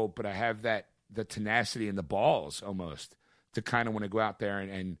difficult, but I have the tenacity and the balls almost to kind of want to go out there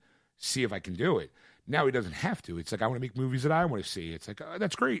and see if I can do it. Now he doesn't have to. It's like, I want to make movies that I want to see. It's like, oh,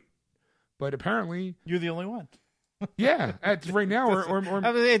 that's great. But apparently, you're the only one. Yeah, right now, or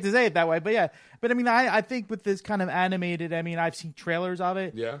I hate to say it that way, but yeah. But I mean, I think with this kind of animated, I mean, I've seen trailers of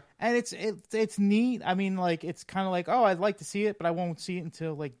it. Yeah. And it's neat. I mean, like, it's kind of like, oh, I'd like to see it, but I won't see it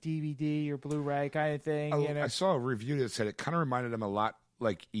until like DVD or Blu-ray kind of thing. You know? I saw a review that said it kind of reminded them a lot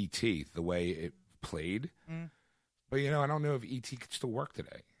like E.T., the way it played. But, you know, I don't know if E.T. could still work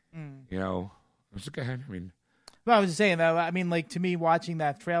today. You know, let's look ahead. I mean, well, I was just saying, though, I mean, like, to me, watching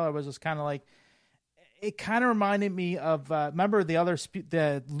that trailer was just kind of like, it kind of reminded me of, remember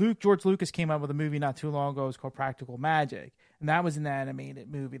George Lucas came out with a movie not too long ago. It was called Practical Magic. And that was an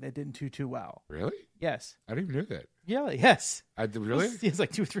animated movie that didn't do too well. Really? Yes. I didn't even know that. Yeah, yes. Really? He's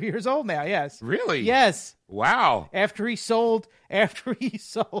like 2 or 3 years old now, yes. Really? Yes. Wow. After he made his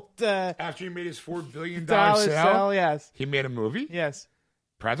 $4 billion sale, yes. He made a movie? Yes.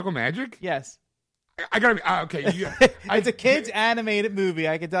 Practical Magic? Yes. I gotta be, okay. It's a kid's animated movie,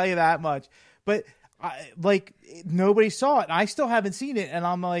 I can tell you that much. But, like, nobody saw it. I still haven't seen it, and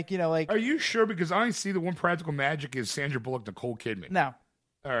I'm like, you know, like. Are you sure? Because I see the one Practical Magic is Sandra Bullock, Nicole Kidman. No.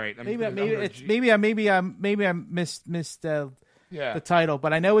 All right. Maybe I missed the title,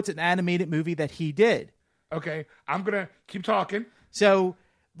 but I know it's an animated movie that he did. Okay, I'm gonna keep talking. So,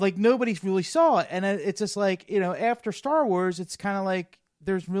 like, nobody really saw it, and it's just like, you know, after Star Wars, it's kind of like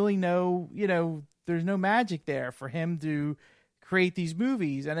there's really no, you know, there's no magic there for him to create these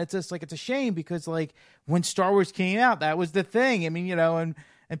movies, and it's just like, it's a shame, because like when Star Wars came out, that was the thing. I mean, you know, and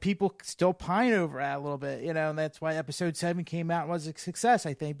people still pine over that a little bit, you know, and that's why Episode 7 came out and was a success,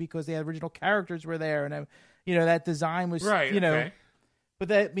 I think, because the original characters were there, and you know, that design was right, you know. Okay. But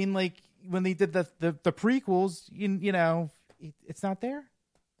that, I mean, like, when they did the prequels, you know, it's not there.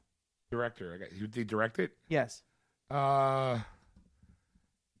 Director, did they direct it? Yes.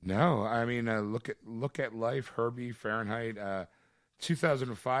 No. I mean, look at Life, Herbie, Fahrenheit.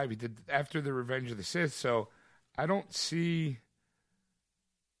 2005. He did after the Revenge of the Sith. So I don't see.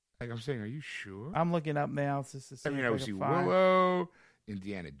 Like I'm saying, are you sure? I'm looking up now. Just to see I mean, if I can see find- Willow,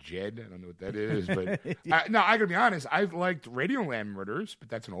 Indiana Jed. I don't know what that is, but no, I gotta be honest. I've liked Radioland Murders, but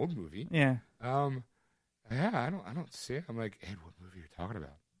that's an old movie. Yeah. Yeah, I don't see it. I'm like, Ed, what movie are you talking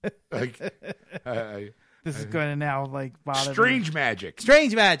about? Like, This is going to now like bother Strange me. Magic.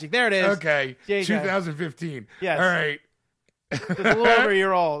 Strange Magic. There it is. Okay, There you go. 2015. Yes. All right. It's a little over a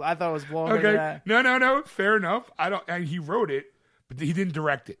year old. I thought it was longer than Okay. that. No. Fair enough. I don't. And he wrote it, but he didn't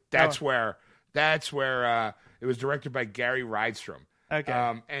direct it. That's where it was directed by Gary Rydstrom.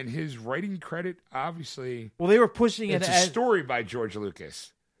 Okay. And his writing credit, obviously, Well, they were pushing it it's a as story by George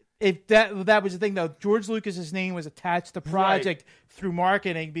Lucas. if that was the thing though. George Lucas's name was attached to the project through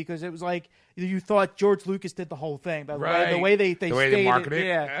marketing because it was like you thought George Lucas did the whole thing. But the way they stated, market it.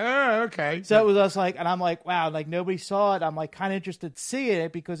 yeah. Oh, okay. So it was us like, and I'm like, wow, like nobody saw it. I'm like kind of interested to see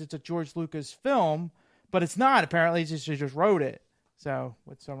it because it's a George Lucas film, but it's not. Apparently, he just wrote it. So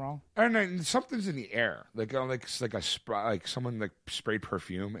what's so wrong? And then something's in the air, like someone like sprayed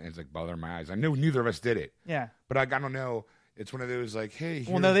perfume, and it's like bothering my eyes. I know neither of us did it, Yeah. but I don't know. It's one of those like, hey,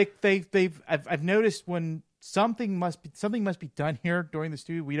 Well, no, I've noticed when something must be done here during the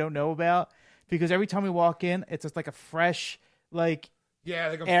studio we don't know about because every time we walk in, it's just like a fresh like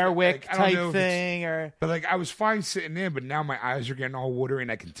like Airwick I don't know type if it's- thing or But like I was fine sitting there, but now my eyes are getting all watery,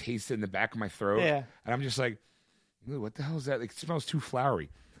 and I can taste it in the back of my throat. Yeah. And I'm just like, ooh, what the hell is that? Like, it smells too flowery.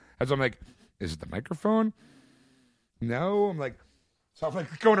 And so I'm like, is it the microphone? No. I'm like, so I'm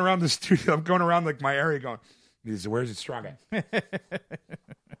like going around the studio. I'm going around like my area, going, where's it strong at?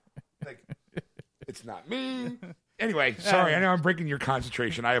 Like, it's not me. Anyway, sorry. I know I'm breaking your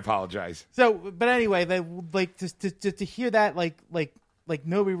concentration. I apologize. so. But anyway, they like to hear that like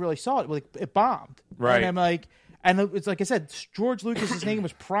nobody really saw it. Like it bombed, Right. And I'm like, and it's like I said, George Lucas's name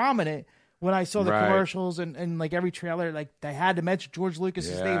was prominent when I saw the Right. commercials and like every trailer. Like they had to mention George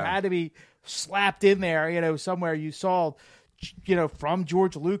Lucas's Yeah. name had to be slapped in there. Somewhere you saw. From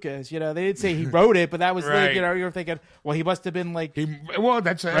George Lucas, they didn't say he wrote it, but that was Right. like, you're thinking, well, he must have been like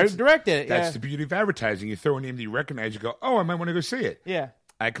That's directed it. That's Yeah. the beauty of advertising. You throw a name that you recognize, you go, oh, I might want to go see it. Yeah.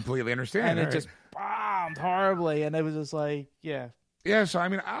 I completely understand. And it All right. just bombed horribly. And it was just like, yeah. Yeah, so I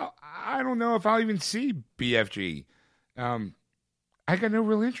mean, I don't know if I'll even see BFG. I got no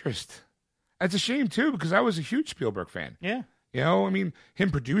real interest. That's a shame too, because I was a huge Spielberg fan. Yeah. I mean, him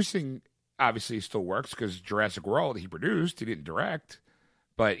producing obviously still works because Jurassic World he produced, he didn't direct.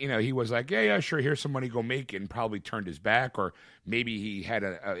 But he was like, yeah, sure. Here's some money, go make it, and probably turned his back, or maybe he had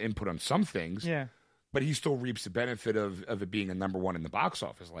an input on some things. Yeah. But he still reaps the benefit of it being a #1 in the box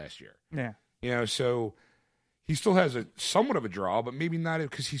office last year. Yeah. So he still has a somewhat of a draw, but maybe not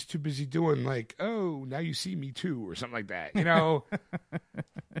because he's too busy doing like, oh, now you see me too, or something like that.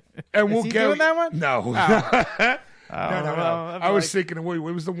 And we'll he go doing that one? No. Oh, No. I'm I was like- thinking, what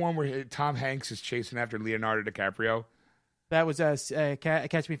was the one where Tom Hanks is chasing after Leonardo DiCaprio? That was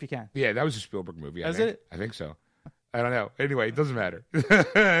Catch Me If You Can. Yeah, that was a Spielberg movie. Was I think. it? I think so. I don't know. Anyway, it doesn't matter. Well,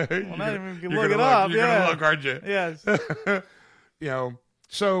 now you can look it up. You're Yeah. gonna look, aren't you? Yes.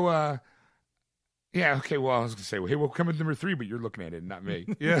 So yeah, okay. Well, I was gonna say, hey, we'll come at number 3, but you're looking at it, not me.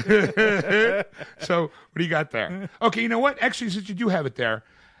 Yeah. So what do you got there? Okay, you know what? Actually, since you do have it there,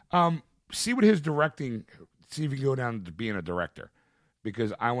 see what his directing. See if you can go down to being a director,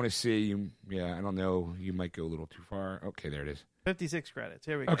 because I want to see. Yeah, I don't know. You might go a little too far. Okay, there it is. 56 credits.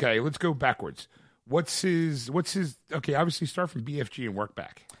 Here we go. Okay, let's go backwards. What's his? Okay, obviously start from BFG and work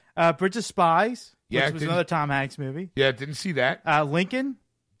back. Bridge of Spies, Yeah, which was didn't- another Tom Hanks movie. Yeah, didn't see that. Lincoln,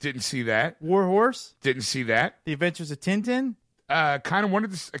 Didn't see that. War Horse, Didn't see that. The Adventures of Tintin, Kind of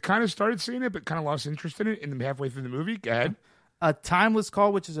wanted to. Kind of started seeing it, but kind of lost interest in it in the halfway through the movie. Go ahead. A Timeless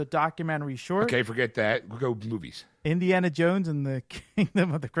Call, which is a documentary short. Okay, forget that. We'll go movies. Indiana Jones and the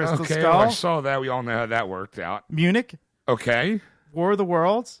Kingdom of the Crystal Okay, Skull. well, I saw that. We all know how that worked out. Munich, Okay. War of the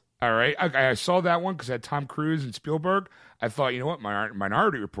Worlds. All right. I saw that one because it had Tom Cruise and Spielberg. I thought, you know what?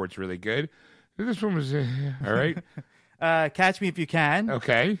 Minority Report's really good. This one was all right. Catch Me If You Can.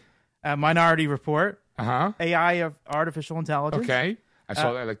 Okay. Minority Report. Uh-huh. AI of Artificial Intelligence. Okay. I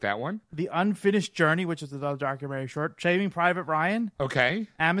saw that. I like that one. The Unfinished Journey, which is another documentary short. Saving Private Ryan. Okay.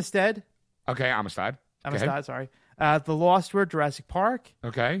 Amistad. Okay. Amistad. Okay. Sorry. The Lost Word, Jurassic Park.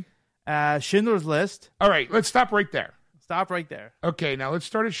 Okay. Schindler's List. All right. Let's stop right there. Stop right there. Okay. Now let's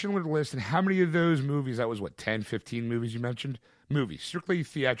start at Schindler's List. And how many of those movies, that was what, 10, 15 movies you mentioned? Movies. Strictly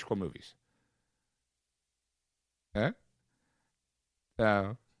theatrical movies. Huh?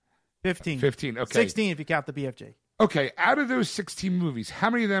 15. 15. Okay. 16 if you count the BFG. Okay, out of those 16 movies, how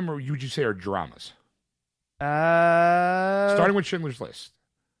many of them would you say are dramas? Starting with Schindler's List.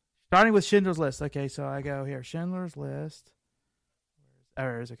 Starting with Schindler's List. Okay, so I go here. Schindler's List.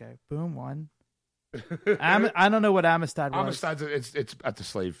 Okay. Boom, one. I don't know what Amistad was. Amistad's it's at the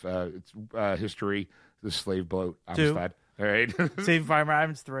slave history, the slave boat. Two. Amistad. All right. Saving Private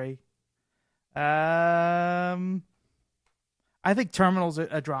Ryan's 3. I think Terminal's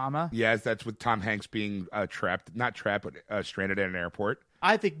a drama. Yes, that's with Tom Hanks being not trapped, but stranded at an airport.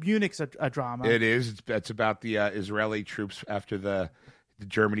 I think Munich's a drama. It is. It's about the Israeli troops after the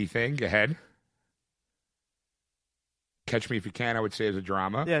Germany thing. Go ahead. Catch Me If You Can, I would say, is a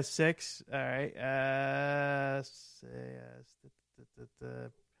drama. Yeah, 6. All right.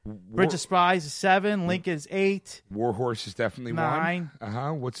 Bridge of Spies is 7. Lincoln is 8. War Horse is definitely 9.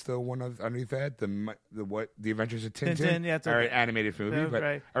 1. What's the one underneath that? The Adventures of Tintin? Tintin, yeah. All right, animated movie. But,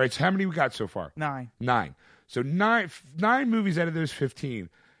 right. All right, so how many we got so far? 9. 9. So nine movies out of those 15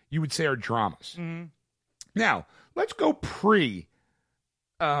 you would say are dramas. Mm-hmm. Now, let's go pre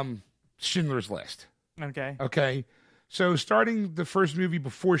Schindler's List. Okay. Okay. So starting the first movie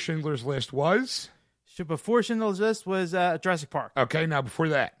before Schindler's List was? Before Schindler's List was Jurassic Park. Okay, now before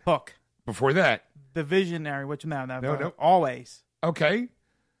that. Hook. Before that. The Visionary, which No. Always. Okay,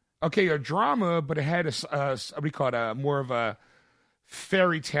 a drama, but it had what do you call it? More of a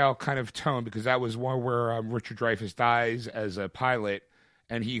fairy tale kind of tone, because that was one where Richard Dreyfuss dies as a pilot,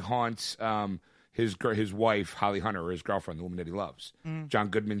 and he haunts his wife Holly Hunter, or his girlfriend, the woman that he loves. John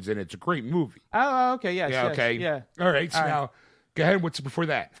Goodman's in it. It's a great movie. Oh, okay, yes. Yeah. Yes, Okay. yeah. All right. So now, go ahead. What's before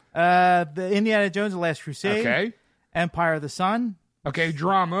that? The Indiana Jones: The Last Crusade. Okay. Empire of the Sun. Okay,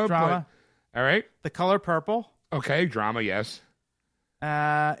 drama. Drama. But, all right. The Color Purple. Okay, drama. Yes.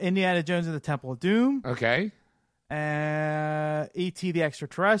 Indiana Jones and the Temple of Doom. Okay. E.T. the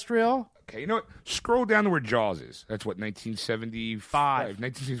Extraterrestrial. Okay, you know what? Scroll down to where Jaws is. That's what, 1975.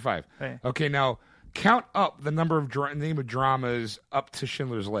 1965. Right. Okay, now count up the number of name of dramas up to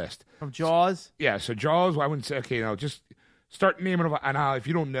Schindler's List. From Jaws. Yeah, so Jaws, I wouldn't say, okay, now just start naming them, and if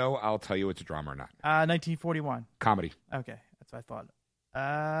you don't know, I'll tell you it's a drama or not. 1941. Comedy. Okay, that's what I thought.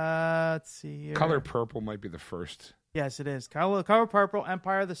 Let's see here. Color Purple might be the first. Yes, it is. Color Purple,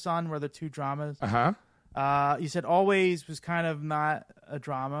 Empire of the Sun were the 2 dramas. Uh-huh. You said Always was kind of not a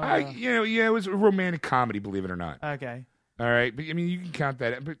drama. It was a romantic comedy, believe it or not. Okay. All right, but I mean, you can count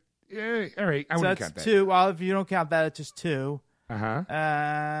that, but yeah, all right, I wouldn't count that. 2. Well, if you don't count that, it's just 2. Uh-huh.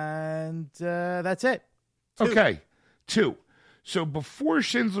 And that's it. 2. Okay, 2. So before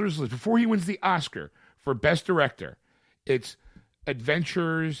Schindler's List, before he wins the Oscar for Best Director, it's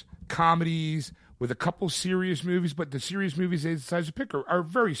adventures, comedies, with a couple serious movies, but the serious movies they decide to pick are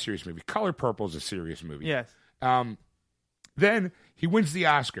very serious movies. Color Purple is a serious movie. Yes. Then he wins the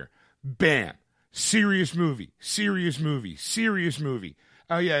Oscar. Bam. Serious movie. Serious movie. Serious movie.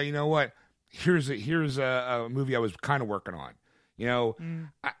 Oh, yeah, you know what? Here's a movie I was kind of working on. You know,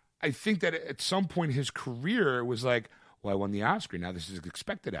 I think that at some point in his career it was like, well, I won the Oscar. Now this is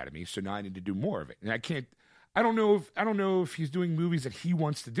expected out of me, so now I need to do more of it. And I don't know if he's doing movies that he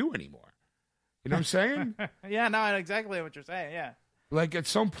wants to do anymore. You know what I'm saying? Yeah, no, I know exactly what you're saying, yeah. Like, at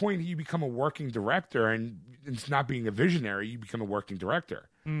some point, you become a working director, and it's not being a visionary, you become a working director.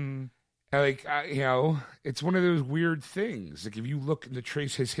 Like, it's one of those weird things. Like, if you look and to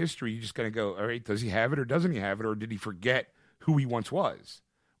trace his history, you just got to go, all right, does he have it or doesn't he have it? Or did he forget who he once was?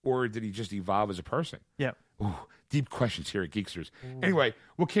 Or did he just evolve as a person? Yep. Ooh, deep questions here at Geeksters. Anyway,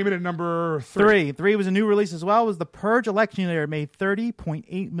 what came in at number 3? 3 was a new release as well. It was The Purge election year. It made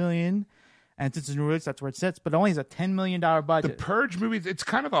 $30.8 million. And since it's a new release, that's where it sits. But it only has a $10 million budget. The Purge movie, it's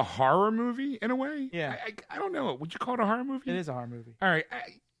kind of a horror movie in a way. Yeah. I don't know. Would you call it a horror movie? It is a horror movie. All right.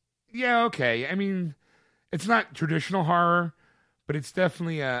 Yeah, okay. I mean, it's not traditional horror, but it's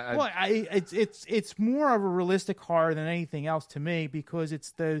definitely a well, it's more of a realistic horror than anything else to me, because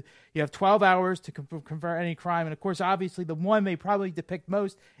you have 12 hours to convert any crime, and of course, obviously, the one they probably depict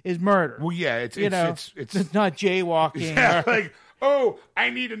most is murder. Well, yeah, it's not jaywalking. Yeah, like, oh, I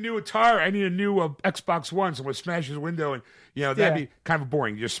need a new Atari. I need a new Xbox One. Someone smash his window, and that'd be kind of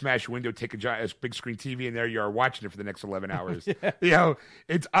boring. You just smash your window, take a big screen TV, and there you are watching it for the next 11 hours.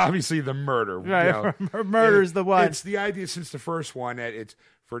 It's obviously the murder. Right, murder's the one. It's the idea since the first one that it's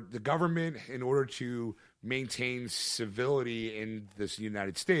for the government, in order to maintain civility in this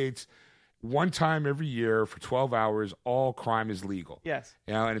United States, one time every year for 12 hours, all crime is legal. Yes.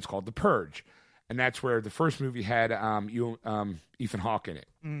 And it's called The Purge. And that's where the first movie had Ethan Hawke in it.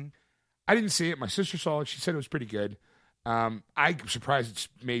 I didn't see it. My sister saw it. She said it was pretty good. I'm surprised it's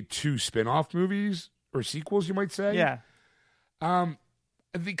made 2 spin-off movies, or sequels, you might say. Yeah.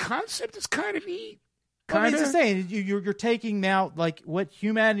 The concept is kind of neat. Well, kind it's the of. same. You're taking now like what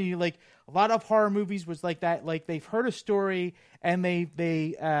humanity, like a lot of horror movies was like that. Like they've heard a story and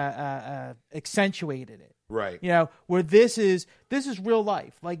they accentuated it. Right. You know, where this is real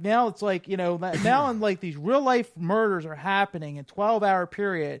life. Like now it's like, you know, now in like these real life murders are happening in 12-hour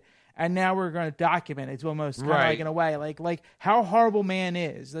period. And now we're going to document it. It's almost kind of like in a way, like how horrible man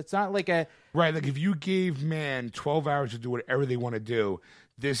is. That's not like a Right, like if you gave man 12 hours to do whatever they want to do,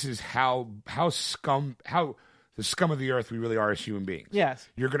 this is how the scum of the earth we really are as human beings. Yes.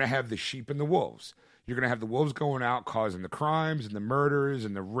 You're going to have the sheep and the wolves. You're going to have the wolves going out causing the crimes and the murders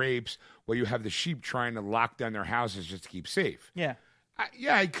and the rapes, while you have the sheep trying to lock down their houses just to keep safe. yeah.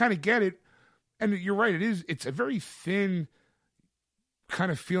 I kind of get it. And you're right, it's a very thin kind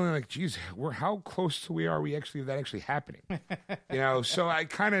of feeling like, geez, how close to are we actually of that actually happening? You know, so I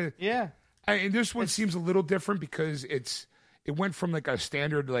kind of Yeah. and this one seems a little different because it went from like a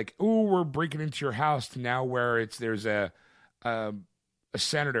standard like, oh, we're breaking into your house to now where there's a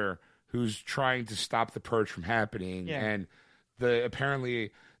senator who's trying to stop the purge from happening, and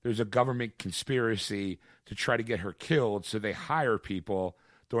apparently there's a government conspiracy to try to get her killed, so they hire people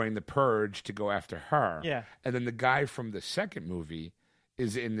during the purge to go after her. Yeah. And then the guy from the second movie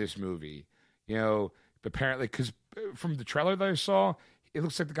is in this movie, you know, apparently because from the trailer that I saw, it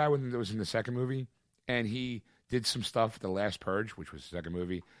looks like the guy that was in the second movie, and he did some stuff at the last purge, which was the second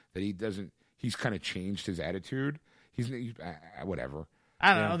movie, that he's kind of changed his attitude. He's whatever.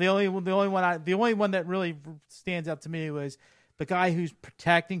 I don't know. The only one that really stands out to me was the guy who's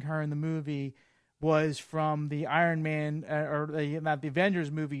protecting her in the movie was from the Iron Man not the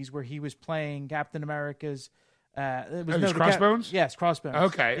Avengers movies where he was playing Captain America's. It was Crossbones. Yes, Crossbones.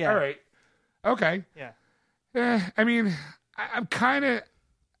 Okay, yeah. all right, okay. Yeah. I mean, I'm kind of.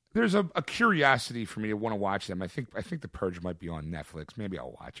 There's a curiosity for me to want to watch them. I think the Purge might be on Netflix. Maybe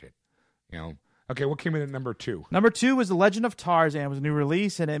I'll watch it. You know. Okay, what came in at number 2? Number 2 was The Legend of Tarzan. It was a new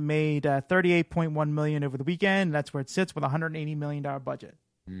release, and it made $38.1 million over the weekend. That's where it sits with a $180 million budget.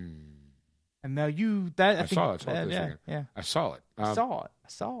 And now I saw it. I saw it. I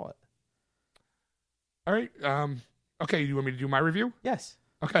saw it. All right. Okay, you want me to do my review? Yes.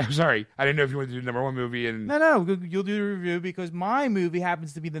 Okay, I'm sorry. I didn't know if you wanted to do number 1 movie. And No, you'll do the review because my movie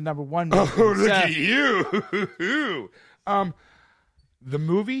happens to be the number 1 movie. Oh, look at you. The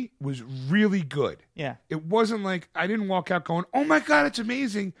movie was really good. Yeah. It wasn't like I didn't walk out going, "Oh my god, it's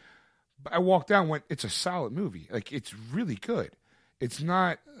amazing." But I walked out and went, "It's a solid movie. Like it's really good." It's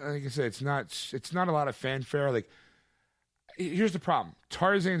not like I said, it's not a lot of fanfare. Like here's the problem.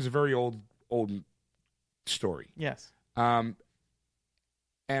 Tarzan's a very old story. Yes. And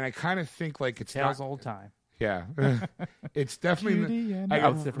I kind of think like it's Tales not old time. Yeah, it's definitely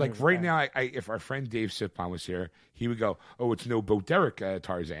like right now. If our friend Dave Sipon was here, he would go, "Oh, it's no Bo Derek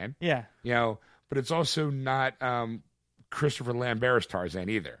Tarzan." Yeah, you know, but it's also not Christopher Lambert's Tarzan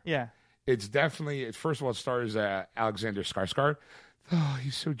either. Yeah, it's definitely. First of all, it stars Alexander Skarsgård. Oh,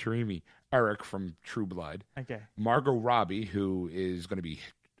 he's so dreamy. Eric from True Blood. Okay. Margot Robbie, who is going to be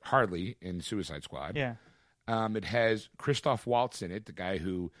Harley in Suicide Squad. Yeah. It has Christoph Waltz in it, the guy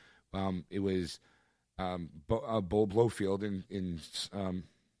who it was. Bull Blofeld in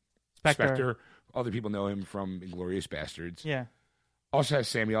Spectre. Other people know him from Inglourious Bastards. Yeah. Also has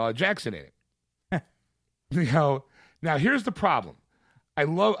Samuel L. Jackson in it. You know, now here's the problem. I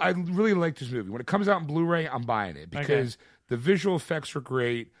really like this movie. When it comes out in Blu-ray, I'm buying it because the visual effects were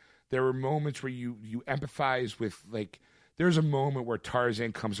great. There were moments where you empathize with, like, there's a moment where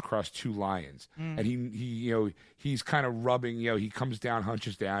Tarzan comes across 2 lions and he's kind of rubbing, he comes down,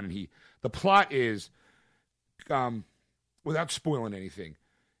 hunches down, and the plot is, without spoiling anything,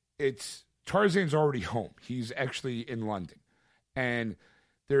 it's Tarzan's already home. He's actually in London, and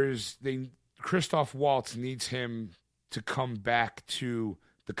Christoph Waltz needs him to come back to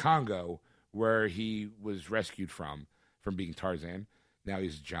the Congo where he was rescued from being Tarzan. Now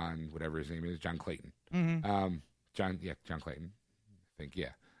he's John, whatever his name is, John Clayton. Mm-hmm. John Clayton. I think, yeah.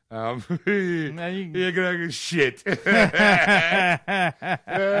 Shit.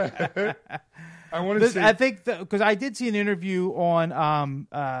 I want to say. I think because I did see an interview on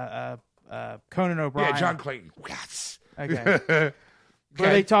Conan O'Brien. Yeah, John Clayton. Yes. Okay.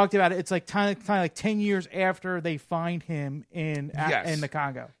 Where they talked about it. It's like kind of like 10 years after they find him in the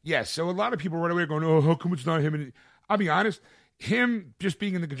Congo. Yes. So a lot of people right away are going, "Oh, how come it's not him?" And I'll be honest. Him just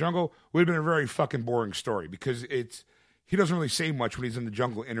being in the jungle would have been a very fucking boring story because he doesn't really say much when he's in the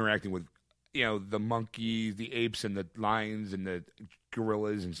jungle interacting with, the monkeys, the apes, and the lions, and the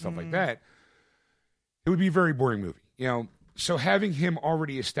gorillas and stuff like that. It would be a very boring movie, So having him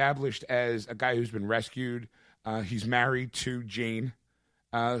already established as a guy who's been rescued, he's married to Jane,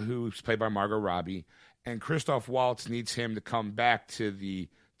 who's played by Margot Robbie, and Christoph Waltz needs him to come back to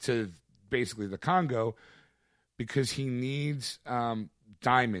basically the Congo because he needs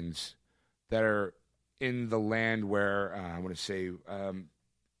diamonds that are in the land where I want to say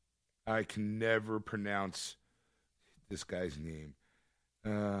I can never pronounce this guy's name,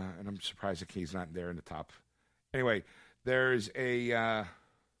 and I'm surprised that he's not there in the top. Anyway, there's a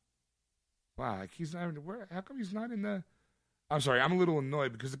wow, like he's not. How come he's not in the? I'm sorry, I'm a little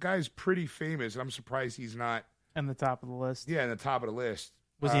annoyed because the guy's pretty famous, and I'm surprised he's not in the top of the list. Yeah, in the top of the list.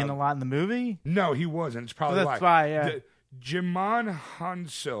 Was he in a lot in the movie? No, he wasn't. It's probably that's why. Yeah. Jimon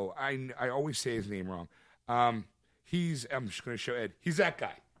Hanso. I always say his name wrong. I'm just going to show Ed. He's that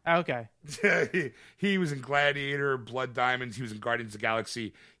guy. Okay. he was in Gladiator, Blood Diamonds. He was in Guardians of the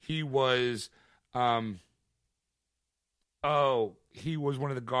Galaxy. He was, he was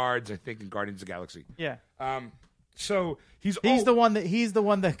one of the guards, I think, in Guardians of the Galaxy. Yeah. So he's the one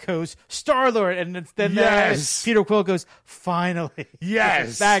that goes Star-Lord, and then yes. Peter Quill goes, finally.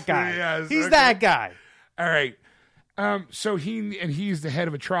 Yes. That guy. Yes. He's that guy. All right. So he's the head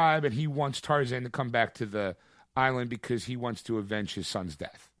of a tribe, and he wants Tarzan to come back to the island because he wants to avenge his son's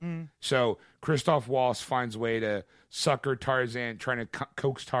death. So Christoph Waltz finds a way to sucker Tarzan, trying to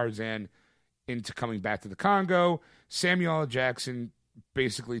coax Tarzan into coming back to the Congo. Samuel L. Jackson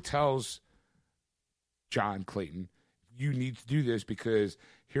basically tells John Clayton, you need to do this because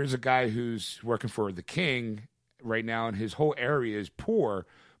here's a guy who's working for the king right now, and his whole area is poor,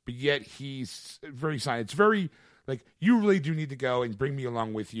 but yet he's very silent. It's very... like, you really do need to go and bring me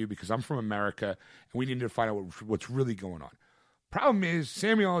along with you because I'm from America and we need to find out what's really going on. Problem is,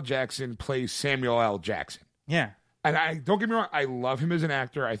 Samuel L. Jackson plays Samuel L. Jackson. Yeah. And don't get me wrong, I love him as an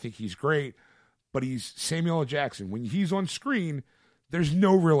actor. I think he's great, but he's Samuel L. Jackson. When he's on screen, there's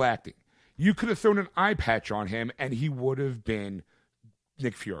no real acting. You could have thrown an eye patch on him and he would have been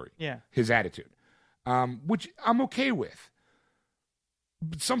Nick Fury. Yeah. His attitude, which I'm okay with.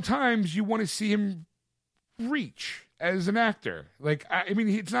 But sometimes you want to see him reach as an actor. Like, I mean,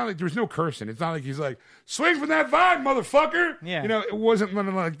 it's not like there's no cursing. It's not like he's like, swing from that vine, motherfucker. Yeah. You know, it wasn't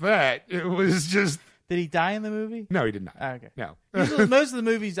nothing like that. It was just... Did he die in the movie? No, he did not. Oh, okay. No. Most of the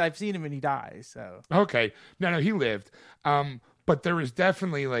movies I've seen him and he dies, so... Okay. No, he lived. But there was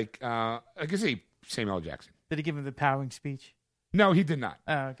definitely, like, I guess Samuel L. Jackson. Did he give him the powering speech? No, he did not.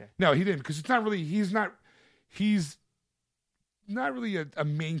 Oh, okay. No, he didn't, because it's not really... He's not really a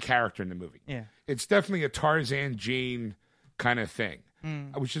main character in the movie. Yeah. It's definitely a Tarzan, Jane kind of thing,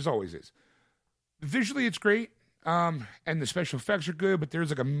 which always is. Visually, it's great, and the special effects are good, but there's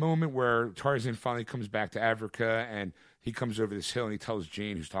like a moment where Tarzan finally comes back to Africa, and he comes over this hill, and he tells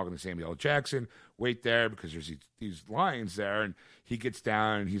Jane, who's talking to Samuel L. Jackson, wait there, because there's these lions there, and he gets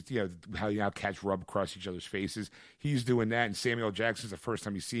down, and he's, how cats rub across each other's faces. He's doing that, and Samuel L. Jackson's the first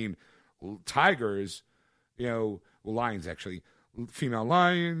time he's seen tigers, lions actually, female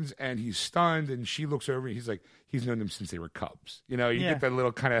lions, and he's stunned, and she looks over and he's like, he's known them since they were cubs. You get that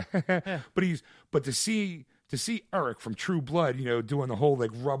little kind of but to see Eric from True Blood, doing the whole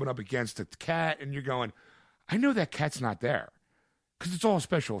like rubbing up against the cat, and you're going, I know that cat's not there because it's all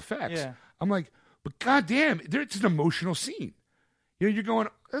special effects. Yeah. I'm like, but goddamn, it's an emotional scene. You're going,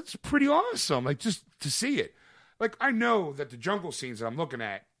 that's pretty awesome. Like, just to see it. Like, I know that the jungle scenes that I'm looking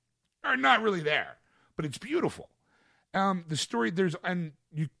at are not really there, but it's beautiful. The story,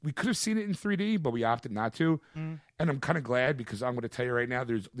 we could have seen it in 3D, but we opted not to. And I'm kind of glad because I'm going to tell you right now,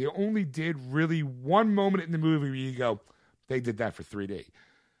 they only did really one moment in the movie where you go, they did that for 3D.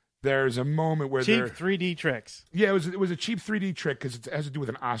 There's a moment where cheap 3D tricks. Yeah, it was a cheap 3D trick because it has to do with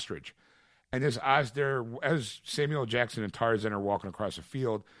an ostrich. And as Samuel L. Jackson and Tarzan are walking across a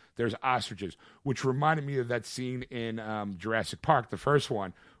field, there's ostriches, which reminded me of that scene in Jurassic Park, the first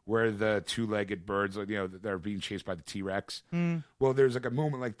one, where the two-legged birds, they're being chased by the T-Rex. Well, there's like a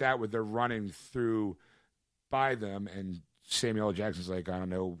moment like that where they're running through by them, and Samuel L. Jackson's like, I don't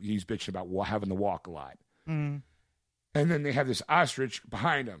know, he's bitching about having to walk a lot. And then they have this ostrich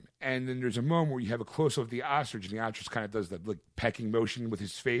behind him, and then there's a moment where you have a close-up of the ostrich, and the ostrich kind of does the pecking motion with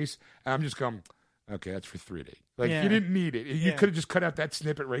his face, and I'm just going, okay, that's for 3D. Like, you didn't need it. You could have just cut out that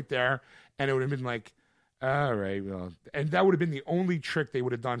snippet right there, and it would have been like, all right, well, and that would have been the only trick they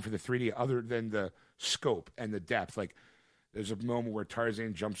would have done for the 3D other than the scope and the depth. Like, there's a moment where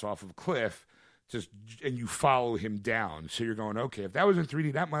Tarzan jumps off of a cliff, and you follow him down. So you're going, okay, if that was in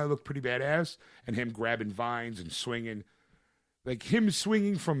 3D, that might have looked pretty badass. And him grabbing vines and swinging. Like, him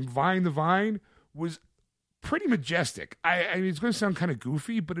swinging from vine to vine was pretty majestic. I mean, it's going to sound kind of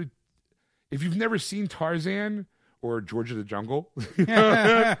goofy, but if you've never seen Tarzan or George of the Jungle,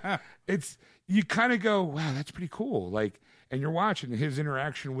 you kind of go, wow, that's pretty cool. Like, and you're watching his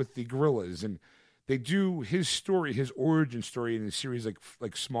interaction with the gorillas, and they do his story, his origin story in the series,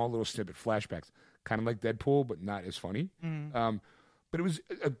 like small little snippet flashbacks, kind of like Deadpool, but not as funny. But it was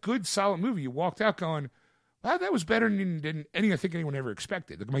a good, solid movie. You walked out going, wow, that was better than I think anyone ever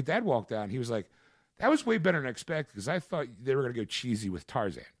expected. Like, my dad walked out and he was like, that was way better than I expected because I thought they were going to go cheesy with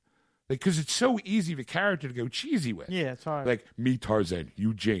Tarzan. Like, because it's so easy of a character to go cheesy with. Yeah, it's hard. Like, me Tarzan,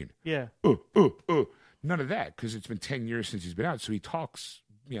 you Jane. Yeah. None of that, because it's been 10 years since he's been out, so he talks,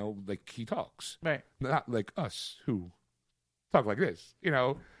 like he talks. Right. Not like us, who talk like this,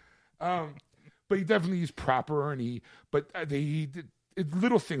 But he definitely is proper, and he did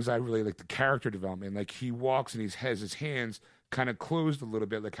little things I really like, the character development. Like, he walks and he has his hands kind of closed a little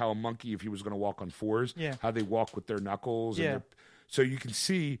bit, like how a monkey, if he was going to walk on fours, how they walk with their knuckles. Yeah. So you can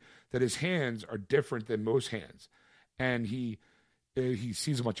see that his hands are different than most hands. And he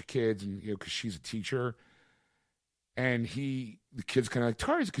sees a bunch of kids, and because she's a teacher, and the kid's kind of like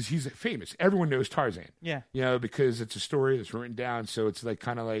Tarzan because he's famous. Everyone knows Tarzan. Yeah. Because it's a story that's written down. So it's like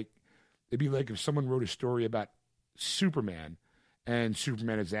kind of like, it'd be like if someone wrote a story about Superman, and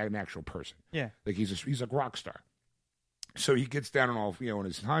Superman is an actual person. Yeah. Like he's a rock star. So he gets down on all, on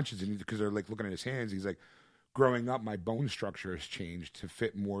his haunches, and because they're like looking at his hands, he's like, growing up, my bone structure has changed to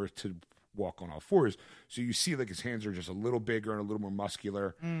fit more to walk on all fours. So you see like his hands are just a little bigger and a little more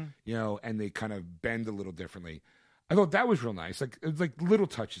muscular, and they kind of bend a little differently. I thought that was real nice. Like, it's like little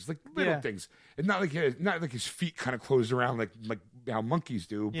touches, like little things. And not like his feet kind of closed around like how monkeys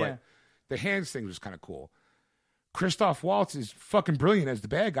do, but the hands thing was kind of cool. Christoph Waltz is fucking brilliant as the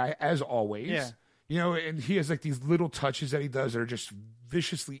bad guy, as always. Yeah. And he has like these little touches that he does that are just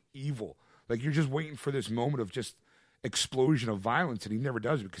viciously evil. Like, you're just waiting for this moment of just explosion of violence, and he never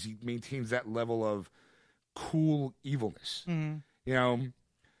does because he maintains that level of cool evilness. The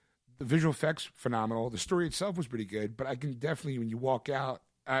visual effects, phenomenal. The story itself was pretty good, but I can definitely, when you walk out,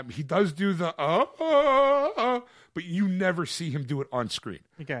 he does do the but you never see him do it on screen.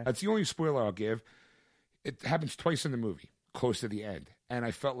 Okay. That's the only spoiler I'll give. It happens twice in the movie, close to the end. And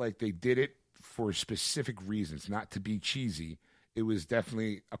I felt like they did it for specific reasons, not to be cheesy. It was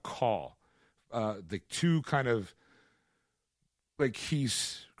definitely a call. The two kind of, like,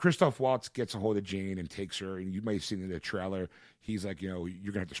 Christoph Waltz gets a hold of Jane and takes her, and you might have seen in the trailer, he's like, you're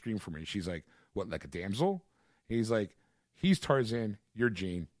going to have to scream for me. And she's like, what, like a damsel? He's like, he's Tarzan, you're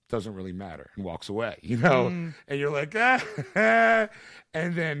Jane, doesn't really matter, and walks away, And you're like, And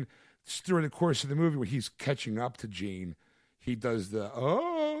then during the course of the movie, when he's catching up to Jane, he does the,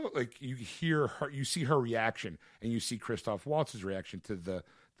 like, you hear her, you see her reaction, and you see Christoph Waltz's reaction to the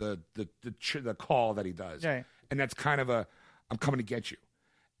call that he does. Right. And that's kind of I'm coming to get you.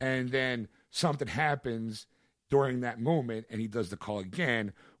 And then something happens during that moment, and he does the call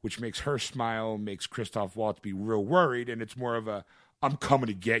again, which makes her smile, makes Christoph Waltz be real worried, and it's more of I'm coming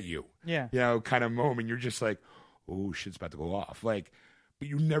to get you. Yeah. Kind of moment. You're just like, oh, shit's about to go off. Like, but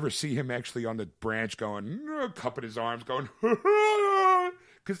you never see him actually on the branch going, cupping his arms, going,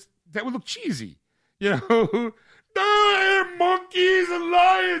 because that would look cheesy. Monkeys and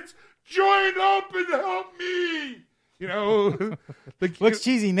lions, join up and help me. Like, looks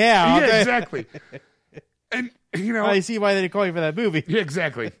cheesy now. Yeah, exactly. And I see why they didn't call you for that movie. Yeah,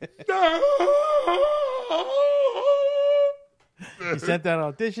 exactly. You sent that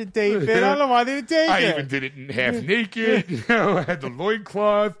audition tape in. I don't know why they didn't take it. I even did it in half naked. I had the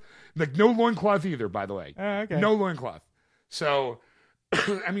loincloth. Like, no loincloth either, by the way. Okay. No loincloth. So,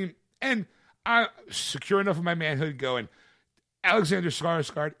 I mean, and I secure enough of my manhood going, Alexander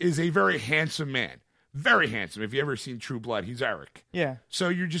Skarsgård is a very handsome man. Very handsome. If you ever seen True Blood, he's Eric. Yeah. So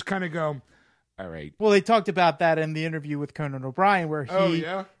you just kind of go, all right. Well, they talked about that in the interview with Conan O'Brien, where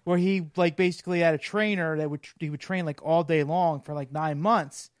he like basically had a trainer that he would train like all day long for like 9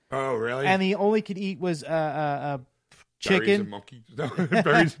 months. Oh, really? And he only could eat was chicken, berries and monkeys,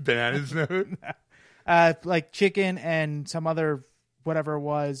 berries, bananas, like chicken and some other whatever it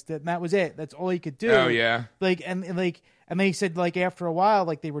was. That was it. That's all he could do. Oh yeah. And they said like after a while,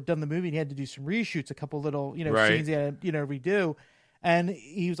 like they were done the movie, and he had to do some reshoots, a couple little scenes he had to redo. And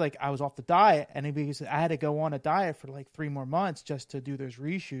he was like, I was off the diet, and he said I had to go on a diet for like 3 more months just to do those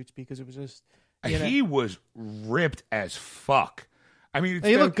reshoots because it was just. He was ripped as fuck. I mean,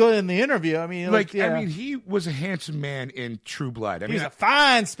 he looked good in the interview. I mean, he was a handsome man in True Blood. I mean, he's a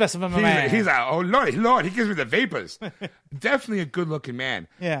fine specimen of a man. He's like, oh Lord, he gives me the vapors. Definitely a good looking man.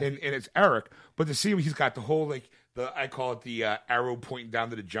 Yeah, and it's Eric. But to see him, he's got the whole I call it the arrow pointing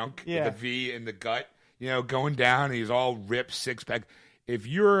down to the junk with the V in the gut. Going down, and he's all ripped, 6-pack. If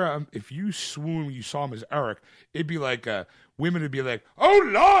you swoon when you saw him as Eric, it'd be like women would be like, "Oh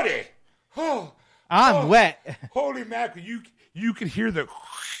Lordy, I'm wet." Holy mackerel! You could hear the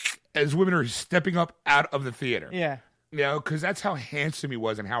as women are stepping up out of the theater. Yeah. You know, because that's how handsome he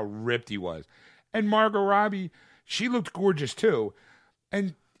was and how ripped he was. And Margot Robbie, she looked gorgeous too.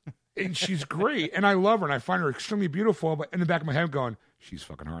 And she's great. And I love her and I find her extremely beautiful. But in the back of my head, I'm going, she's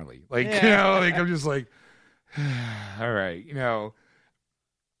fucking Harley. Like, you know, like I'm just like, all right, you know.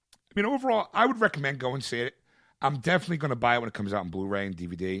 I mean, overall, I would recommend go and see it. I'm definitely going to buy it when it comes out in Blu-ray and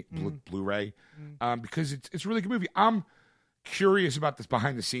DVD, Blu-ray, because it's a really good movie. I'm curious about this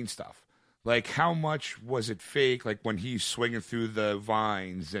behind-the-scenes stuff. Like, how much was it fake? Like, when he's swinging through the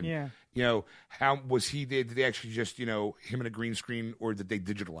vines and, you know, how was he there? Did they actually just, you know, him in a green screen or did they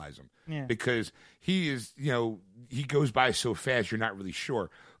digitalize him? Yeah. Because he is, you know, he goes by so fast, you're not really sure.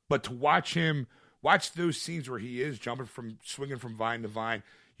 But to watch those scenes where he is swinging from vine to vine,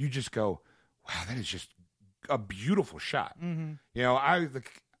 you just go, wow, that is just a beautiful shot. Mm-hmm. You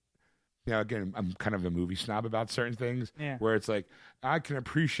know, again, I'm kind of a movie snob about certain things where it's like, I can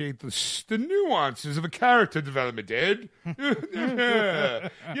appreciate the nuances of a character development, Ed.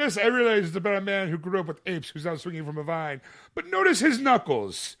 Yes, I realize it's about a man who grew up with apes who's out swinging from a vine, but notice his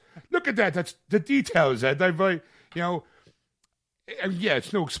knuckles. Look at that. That's the details, Ed. You know, and yeah,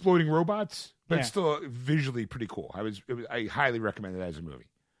 it's no exploding robots, but it's still visually pretty cool. I highly recommend it as a movie.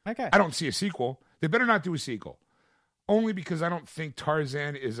 Okay. I don't see a sequel. They better not do a sequel. Only because I don't think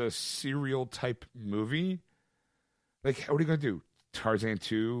Tarzan is a serial type movie. Like, what are you going to do? Tarzan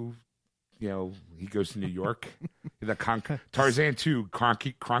 2, you know, he goes to New York. Tarzan 2,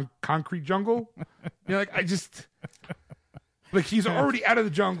 concrete jungle. You know, like, like, he's already out of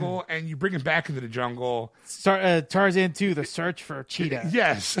the jungle, and you bring him back into the jungle. Tarzan 2, The Search for Cheetah.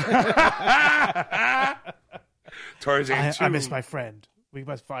 Yes. Tarzan 2. I miss my friend. We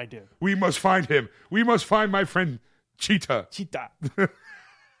must find him. We must find him. We must find my friend Cheetah.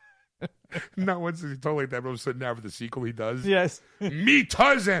 Not once is he told like that, but I'm sitting down for the sequel he does. Yes. Me,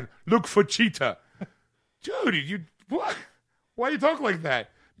 Tarzan, look for Cheetah. Dude, you what? Why you talk like that?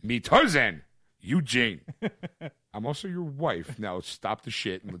 Me, Tarzan, you Jane. I'm also your wife. Now stop the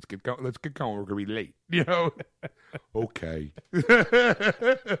shit and let's get going. We're gonna be late. You know? Okay.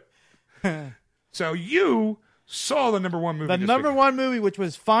 So you saw the number one movie. The number one movie, which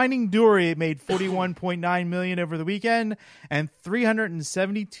was Finding Dory, it made $41.9 million over the weekend and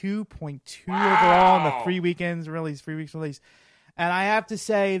 $372.2 overall in the 3 weeks release. And I have to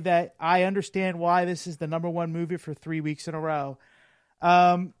say that I understand why this is the number one movie for 3 weeks in a row.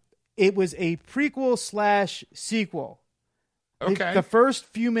 It was a prequel / sequel. Okay. The first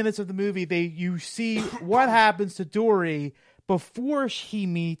few minutes of the movie, you see what happens to Dory before she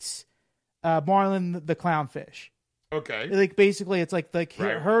meets Marlin the clownfish. Okay. Like, basically, it's like right.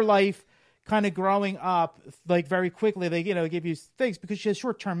 her life kind of growing up, like, very quickly. They, you know, give you things because she has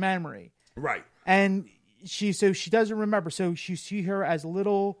short-term memory. Right. And she doesn't remember. So you see her as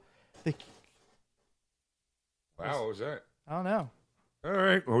little. Wow, what was that? I don't know. All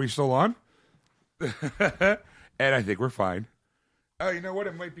right. Are we still on? And I think we're fine. Oh, you know what?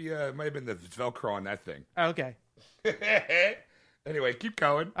 It might have been the Velcro on that thing. Okay. Anyway, keep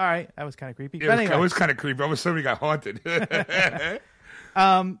going. All right. That was kind of creepy. Yeah, But anyway. it was kind of creepy. Almost somebody got haunted.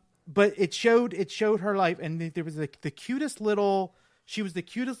 But it showed her life, and there was the cutest little. She was the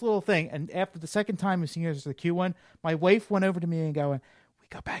cutest little thing. And after the second time of seeing her as the cute one, my wife went over to me and going, "We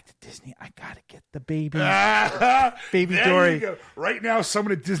go back to Disney. I gotta get the baby, baby there Dory." You go. Right now,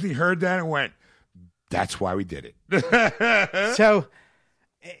 someone at Disney heard that and went, "That's why we did it." So,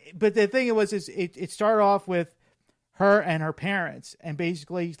 but the thing it started off with her and her parents, and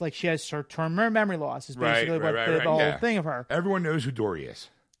basically, like, she has short-term memory loss. Is basically the whole thing of her. Everyone knows who Dory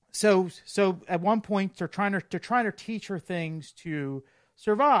is. So at one point they're trying to teach her things to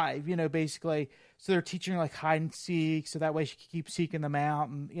survive, you know, basically. So they're teaching her, like, hide and seek, so that way she can keep seeking them out,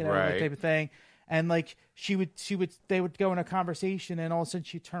 and, you know, that type of thing. And, like, they would go in a conversation, and all of a sudden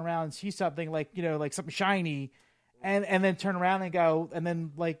she'd turn around and see something, like, you know, like something shiny, and then turn around and go,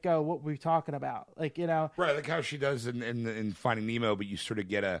 what were we talking about? Like, you know. Right, like how she does in Finding Nemo, but you sort of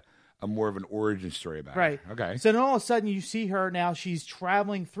get a more of an origin story about right. her. Okay. So then all of a sudden you see her now, she's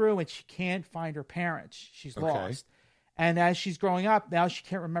traveling through and she can't find her parents. She's lost. And as she's growing up, now she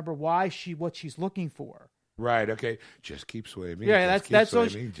can't remember what she's looking for. Right, okay. Just keep swimming. Yeah, that's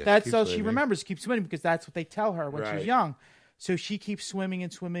all she remembers, keep swimming, because that's what they tell her when she's young. So she keeps swimming,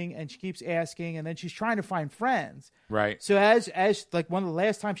 and she keeps asking, and then she's trying to find friends. Right. So as like one of the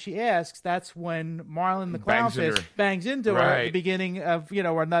last times she asks, that's when Marlin the clownfish bangs into her at the beginning of, you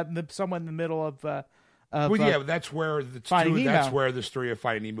know, or not somewhere in the middle of. That's where the story of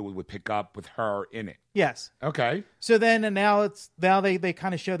Finding Nemo would pick up with her in it. Yes. Okay. So then, and now they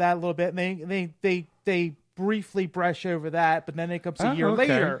kind of show that a little bit, and they briefly brush over that, but then it comes a year okay.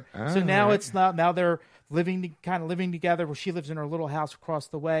 later. So now right. it's not. Now they're living together. Where she lives in her little house across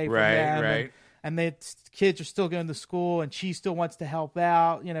the way from them, Right. and the kids are still going to school, and she still wants to help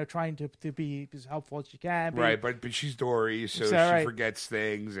out. Trying to be as helpful as she can. Right, but she's Dory, so she right. forgets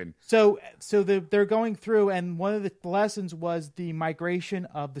things, and So they're going through, and one of the lessons was the migration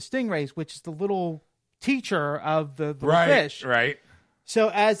of the stingrays, which is the little teacher of the fish. Right. So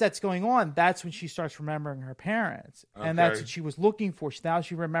as that's going on, that's when she starts remembering her parents, and that's Okay. what she was looking for. Now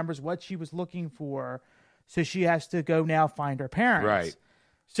she remembers what she was looking for, so she has to go now find her parents. Right.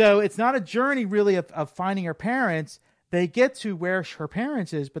 So it's not a journey really of finding her parents. They get to where her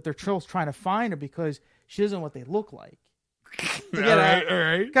parents is, but they're still trying to find her because she doesn't know what they look like. All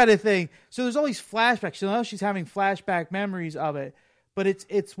right. Kind of thing. So there's all these flashbacks. So now she's having flashback memories of it, but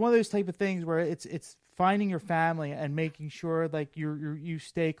it's one of those type of things where it's finding your family and making sure like you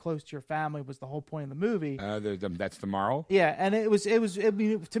stay close to your family was the whole point of the movie. That's the moral. Yeah, and it was. I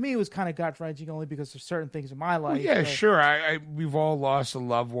mean, to me, it was kind of gut wrenching only because there's certain things in my life. Yeah, that- sure. We've all lost a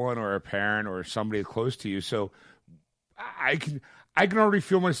loved one or a parent or somebody close to you, so I can already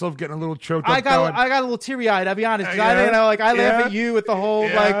feel myself getting a little choked up. I got a little teary eyed. I'll be honest. 'Cause I laugh at you with the whole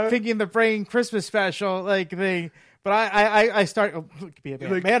like Pinky and the Brain Christmas special like thing. But I start. Oh, be a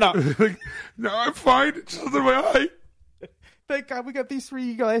man. Man up. No, I'm fine. It's just under my eye. Thank God we got these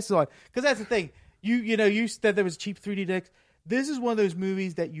 3D glasses on. Because that's the thing. You said there was cheap 3D discs. This is one of those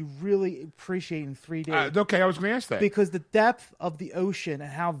movies that you really appreciate in 3D. Okay, I was going to ask that. Because the depth of the ocean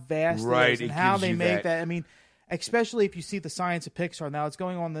and how vast Right, it is and it how gives they you make that. that. I mean, especially if you see the science of Pixar. Now, it's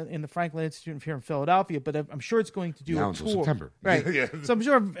going on in the Franklin Institute here in Philadelphia, but I'm sure it's going to do Now a until tour. September. Right. Yeah. So I'm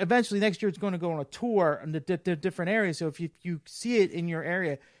sure eventually next year it's going to go on a tour in the different areas. So if you see it in your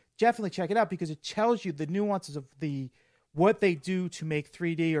area, definitely check it out because it tells you the nuances of what they do to make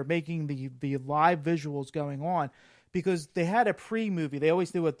 3D or making the live visuals going on. Because they had a pre-movie. They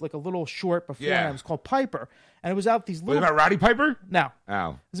always do it like a little short before. Yeah. It was called Piper. And it was out these Was it little... about Roddy Piper? No.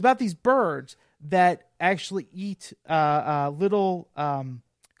 Oh. It's about these birds that actually eat little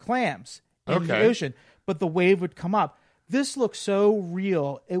clams in the Okay. ocean, but the wave would come up. This looks so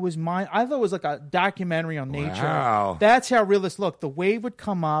real. It was I thought it was like a documentary on nature. Wow. That's how real this looked. The wave would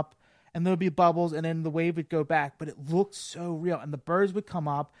come up, and there would be bubbles, and then the wave would go back. But it looked so real, and the birds would come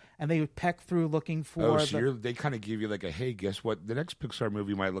up, and they would peck through looking for. Oh, so they kind of give you like a, hey, guess what? The next Pixar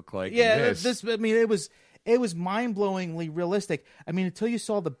movie might look like Yeah, this. I mean, it was mind-blowingly realistic. I mean, until you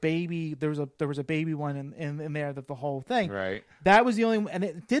saw the baby, there was a baby one in there, that the whole thing. Right. That was the only, and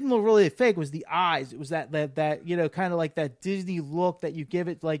it didn't look really fake. It was the eyes. It was that kind of like that Disney look that you give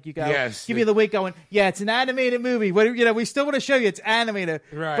it, like you go, Yes. give you the wink going, yeah, it's an animated movie. What we still want to show you it's animated,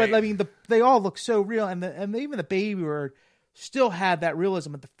 Right. But I mean, they all look so real, and even the baby bird still had that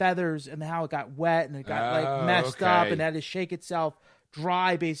realism with the feathers and how it got wet and it got like messed up okay. and had to shake itself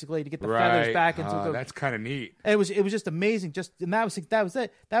dry basically to get the feathers back into the. That's kind of neat. And it was just amazing. And that was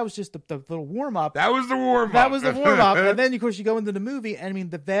it. That was just the little warm up. That was the warm up. That was the warm up. And then of course you go into the movie, and I mean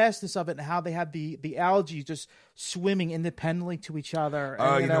the vastness of it and how they had the algae just swimming independently to each other.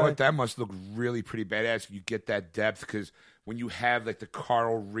 Oh, And, you know what? That must look really pretty badass. You get that depth because when you have like the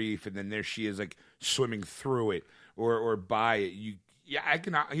coral reef, and then there she is like swimming through it or by it. I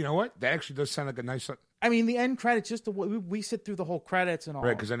can. You know what? That actually does sound like a nice. I mean, the end credits, just we sit through the whole credits and all.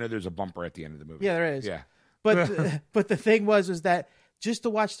 Right, because I know there's a bumper at the end of the movie. Yeah, there is. Yeah. But the thing was that just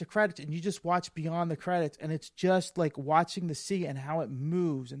to watch the credits, and you just watch beyond the credits, and it's just like watching the sea and how it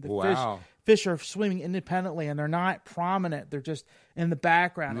moves, and the Wow. fish are swimming independently, and they're not prominent; they're just in the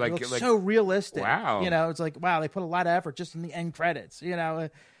background. Like- it looks like- so realistic. Wow. It's like wow, they put a lot of effort just in the end credits.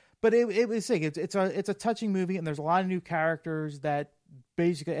 But it was like it's a touching movie, and there's a lot of new characters that.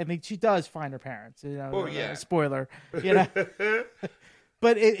 Basically, I mean, she does find her parents. Oh, yeah. Spoiler.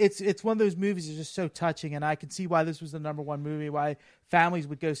 But it's one of those movies that's just so touching, and I can see why this was the number one movie, why families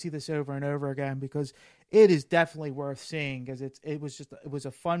would go see this over and over again, because it is definitely worth seeing. Because it was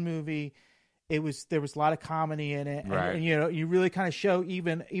a fun movie. There was a lot of comedy in it, Right. and you really kind of show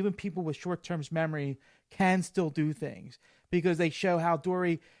even people with short term memory can still do things, because they show how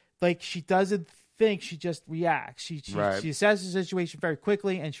Dory, like, she doesn't think, she just reacts. She Right. assesses the situation very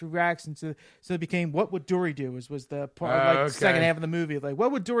quickly, and she reacts. And so it became, what would Dory do? Was the part Okay. the second half of the movie, like,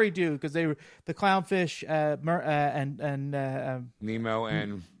 what would Dory do? Because they were the clownfish and Nemo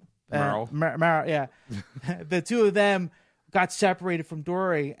and Merle. Merle, yeah, the two of them got separated from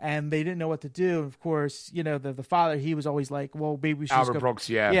Dory, and they didn't know what to do. Of course, the father, he was always like, well, maybe we should Albert just go. Brooks,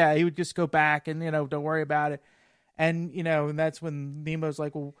 yeah. Yeah, he would just go back and, don't worry about it. And, and that's when Nemo's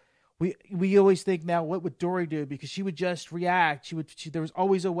like, well, we always think now, what would Dory do? Because she would just react. There was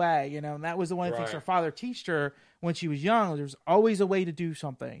always a way, and that was the one of the things her father taught her when she was young. There's always a way to do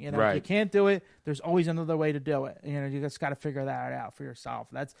something. If you can't do it, there's always another way to do it. You just got to figure that out for yourself.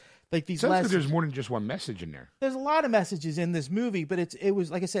 That's like these lessons. There's more than just one message in there. There's a lot of messages in this movie, but it was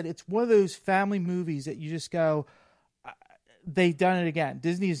like I said, it's one of those family movies that you just go, they've done it again.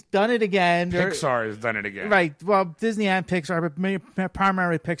 Disney's done it again. Pixar has done it again. Right. Well, Disney and Pixar, but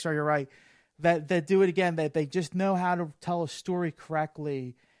primarily Pixar, you're right, that do it again, that they just know how to tell a story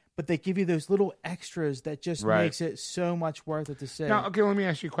correctly, but they give you those little extras that just makes it so much worth it to see. Now, okay, let me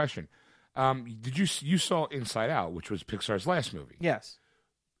ask you a question. Did you saw Inside Out, which was Pixar's last movie? Yes.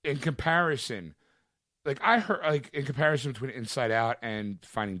 In comparison, I heard, in comparison between Inside Out and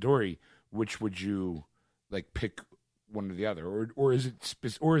Finding Dory, which would you pick one or the other, or is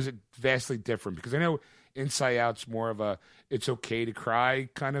it vastly different? Because I know Inside Out's more of a it's okay to cry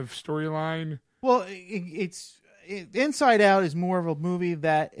kind of storyline. Well, Inside Out is more of a movie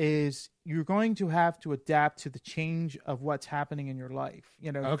that is you're going to have to adapt to the change of what's happening in your life.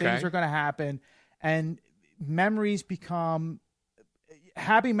 Things are going to happen, and memories become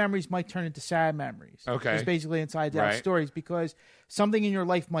happy memories might turn into sad memories. Okay, it's basically Inside Out stories because something in your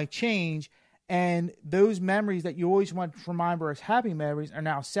life might change. And those memories that you always want to remember as happy memories are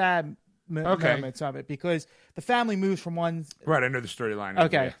now sad moments of it because the family moves from one. Right, I know the storyline.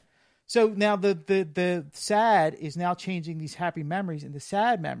 Okay. Yeah. So now the sad is now changing these happy memories into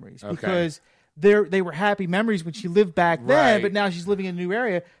sad memories because they were happy memories when she lived back then, but now she's living in a new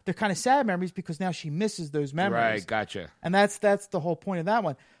area. They're kind of sad memories because now she misses those memories. Right, gotcha. And that's the whole point of that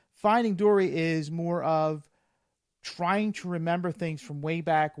one. Finding Dory is more of trying to remember things from way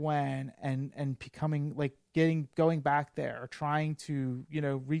back when and becoming going back there, or trying to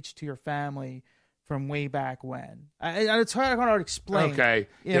reach to your family from way back when. It's hard to explain. Okay,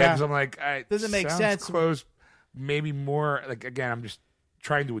 because I'm like, doesn't make sense. Close, maybe more. Again, I'm just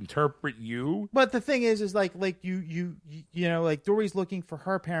trying to interpret you. But the thing is Dory's looking for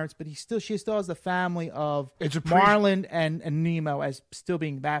her parents, but she still has the family of Marlin and Nemo as still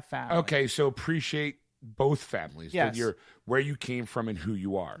being that family. Okay, so appreciate both families. Yes. You're where you came from and who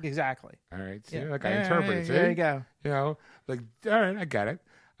you are. Exactly. All right. See, I interpret it. There you go. All right, I got it.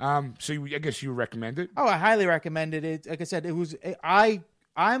 So I guess you recommend it? Oh, I highly recommend it. Like I said,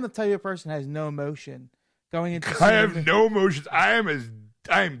 I'm the type of person that has no emotion going into. I have no emotions. I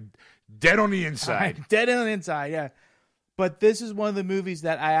am dead on the inside. I'm dead on the inside. Yeah. But this is one of the movies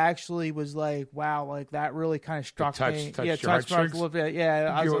that I actually was like, wow, that really kind of struck me. Touched touched me a little bit.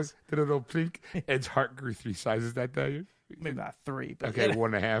 Yeah, I was did a little blink. Ed's heart grew 3 sizes that day. Maybe not 3, but okay,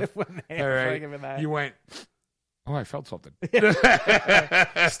 1.5. 1.5. All right, you went. Oh, I felt something.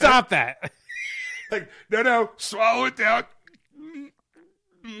 Stop that! No, swallow it down.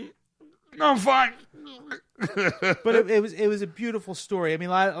 No, I'm fine. But it was a beautiful story. I mean,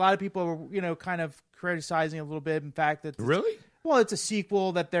 a lot of people were kind of criticizing a little bit. In fact, that really, well, it's a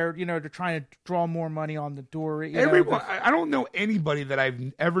sequel that they're trying to draw more money on the Dory. Everyone, I don't know anybody that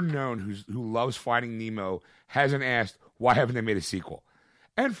I've ever known who loves Finding Nemo hasn't asked why haven't they made a sequel.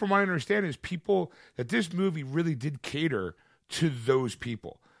 And from my understanding, is people that this movie really did cater to those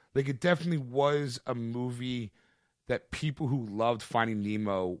people. It definitely was a movie that people who loved Finding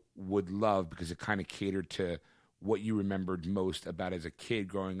Nemo would love because it kind of catered to what you remembered most about as a kid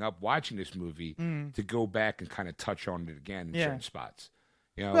growing up watching this movie to go back and kind of touch on it again in certain spots.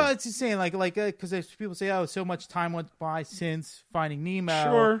 Well, it's insane. Because people say, "Oh, so much time went by since Finding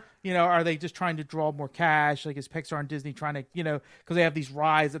Nemo." Sure. Are they just trying to draw more cash? Is Pixar and Disney trying to, because they have these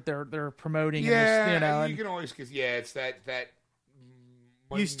rides that they're promoting? Yeah, you can always it's that.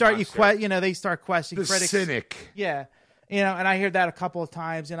 They start questioning the critics. Cynic. Yeah. And I hear that a couple of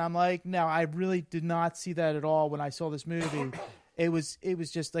times, and I'm like, no, I really did not see that at all when I saw this movie. It was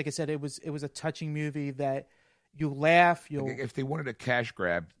just like I said, it was a touching movie that you laugh. If they wanted a cash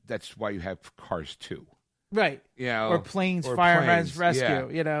grab, that's why you have Cars 2. Right. Or Planes, Fireman's Rescue,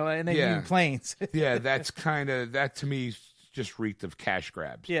 and they mean planes. Yeah, that's that to me just reeked of cash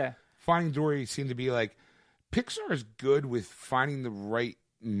grabs. Yeah. Finding Dory seemed to be Pixar is good with finding the right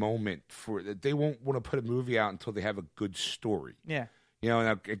moment for that. They won't want to put a movie out until they have a good story. Yeah.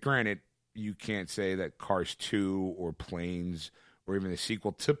 Now granted, you can't say that Cars 2 or Planes or even the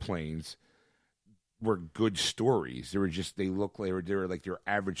sequel to Planes were good stories. They were their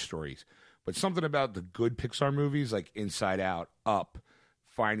average stories. But something about the good Pixar movies like Inside Out, Up,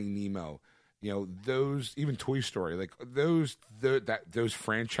 Finding Nemo, those, even Toy Story, those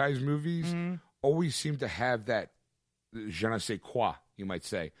franchise movies always seem to have that je ne sais quoi, you might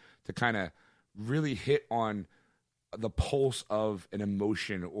say, to kind of really hit on the pulse of an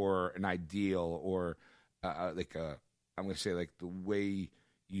emotion or an ideal or I'm going to say like the way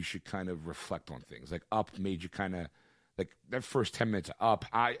you should kind of reflect on things. Like Up made you kind of like that first 10 minutes of Up.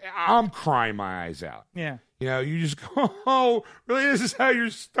 I'm crying my eyes out. Yeah. You know, you just go, oh, really? This is how you're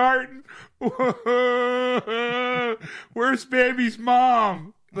starting? Where's baby's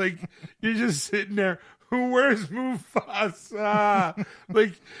mom? Like, you're just sitting there. Where's Mufasa?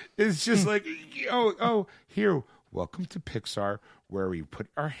 Like, it's just like, here, welcome to Pixar, where we put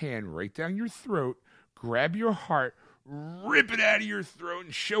our hand right down your throat, grab your heart, rip it out of your throat,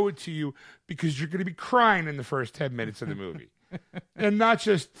 and show it to you because you're going to be crying in the first 10 minutes of the movie. And not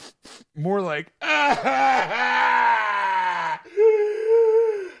just more like, and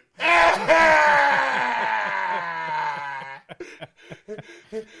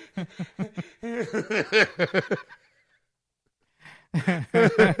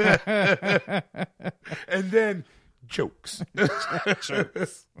then jokes.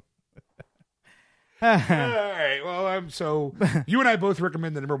 All right. Well, so you and I both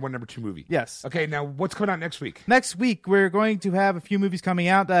recommend the number 1, number 2 movie. Yes. Okay. Now, what's coming out next week? Next week, we're going to have a few movies coming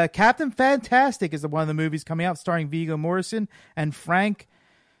out. Captain Fantastic is one of the movies coming out, starring Viggo Mortensen and Frank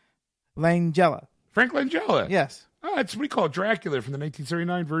Langella. Frank Langella. Yes. Oh, that's what we call Dracula from the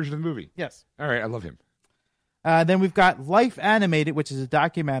 1939 version of the movie. Yes. All right. I love him. Then we've got Life Animated, which is a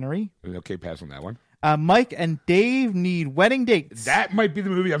documentary. Okay, pass on that one. Mike and Dave Need Wedding Dates. That might be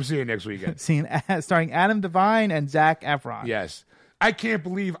the movie I'm seeing next weekend. Starring Adam Devine and Zac Efron. Yes. I can't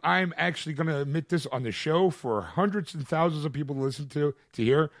believe I'm actually going to admit this on the show for hundreds and thousands of people to listen to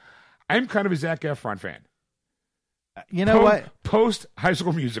hear. I'm kind of a Zac Efron fan. You know what? Post High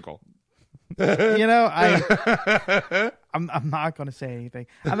School Musical. You know, I'm not going to say anything.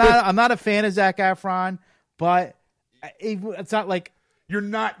 I'm not a fan of Zac Efron, but it's not like you're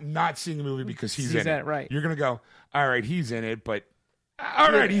not seeing the movie because he's in it. Right. You're going to go, all right, he's in it, but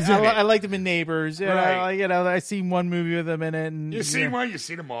all right, he's in it. I liked him in Neighbors. Right. I seen one movie with him in it. And, you seen one, you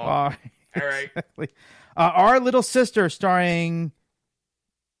seen them all. All right. Exactly. Our Little Sister, starring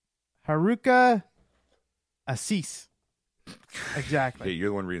Haruka Assis. Exactly. Hey, you're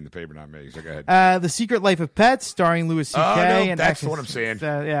the one reading the paper, not me. So go ahead. The Secret Life of Pets, starring Louis C.K. No, that's what I'm saying.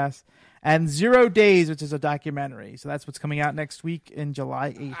 Yes. And 0 Days, which is a documentary. So that's what's coming out next week in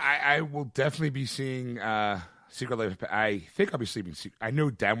July 8th. I will definitely be seeing Secret Life of Pets. I think I'll be sleeping. I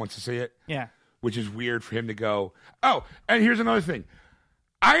know Dad wants to see it. Yeah. Which is weird for him to go, oh, and here's another thing.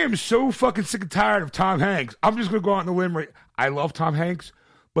 I am so fucking sick and tired of Tom Hanks. I'm just going to go out on the limb. I love Tom Hanks,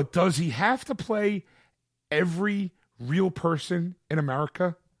 but does he have to play every real person in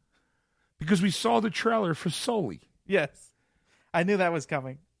America? Because we saw the trailer for Sully. Yes. I knew that was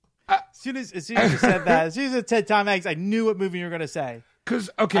coming. As soon as you said that, as soon as it said Tom Hanks, I knew what movie you were going to say. Because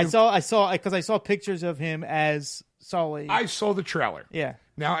I saw pictures of him as Sully. I saw the trailer. Yeah.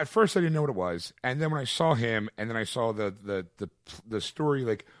 Now, at first, I didn't know what it was, and then when I saw him, and then I saw the story,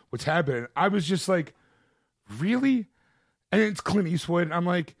 like what's happening, I was just like, really? And it's Clint Eastwood. And I'm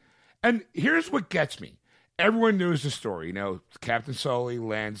like, and here's what gets me. Everyone knows the story. You know, Captain Sully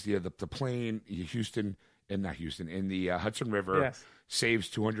lands the plane in the Hudson River. Yes. Saves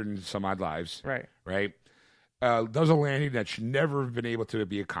 200 and some odd lives. Right. Does a landing that should never have been able to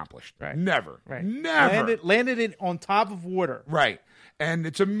be accomplished. Right. Never. Right. Never. Landed it on top of water. Right. And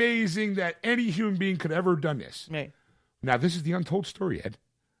it's amazing that any human being could ever have done this. Right. Now, this is the untold story, Ed,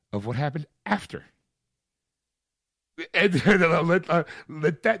 of what happened after. Ed,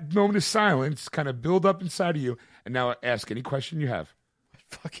 let that moment of silence kind of build up inside of you, and now ask any question you have.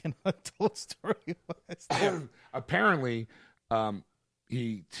 Fucking untold story was. Apparently,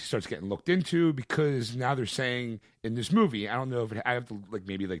 he starts getting looked into because now they're saying in this movie, I don't know if I have to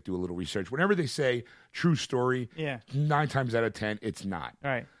maybe do a little research. Whenever they say true story, 9 times out of 10, it's not.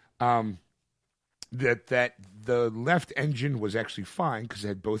 Right. That the left engine was actually fine because it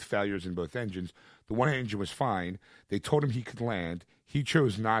had both failures in both engines. The one engine was fine. They told him he could land. He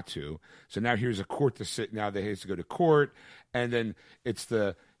chose not to. So now here's a court to sit. Now they has to go to court, and then it's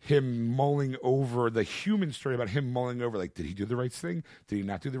him mulling over the human story about him mulling over, did he do the right thing? Did he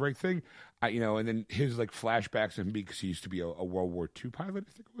not do the right thing? And then his flashbacks of him because he used to be a World War II pilot,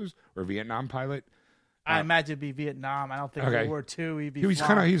 I think it was, or a Vietnam pilot. I imagine it'd be Vietnam. I don't think World War II.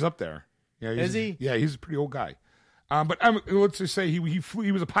 He's up there. Yeah, is he? Yeah, he's a pretty old guy. But let's just say he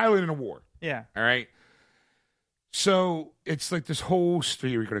was a pilot in a war. Yeah. All right. So it's this whole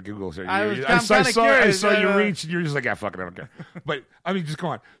story. You're going to Google it. I saw you reach, and you're just like, fuck it, I don't care. But I mean, just go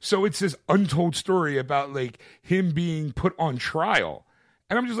on. So it's this untold story about him being put on trial,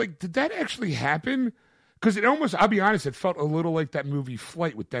 and I'm just like, did that actually happen? Because I'll be honest, it felt a little like that movie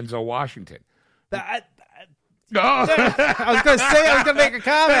Flight with Denzel Washington. Oh. I was going to say, I was going to make a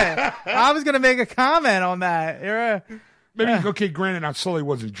comment. I was going to make a comment on that. Maybe, okay, granted, not Sully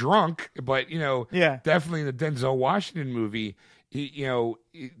wasn't drunk, but, definitely in the Denzel Washington movie, he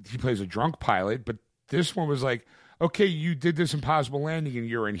plays a drunk pilot, but this one was like, okay, you did this impossible landing and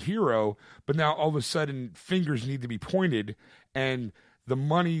you're a hero, but now all of a sudden fingers need to be pointed, and the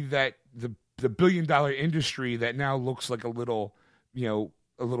money that the $1 billion industry that now looks like a little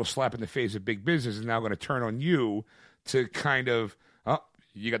slap in the face of big business is now going to turn on you to kind of,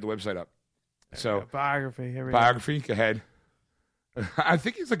 you got the website up. So biography. Go ahead. I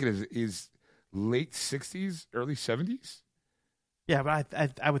think he's like in his late 60s, early 70s. Yeah,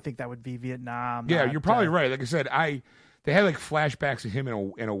 but I would think that would be Vietnam. Yeah, you're probably right. Like I said, they had like flashbacks of him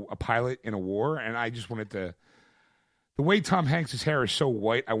in a pilot in a war, and I just wanted to. The way Tom Hanks' hair is so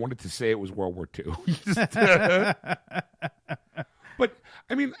white, I wanted to say it was World War II. But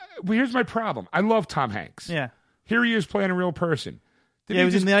I mean, here's my problem. I love Tom Hanks. Yeah. Here he is playing a real person. He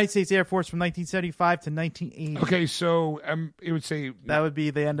was in the United States Air Force from 1975 to 1980. Okay, so it would say that would be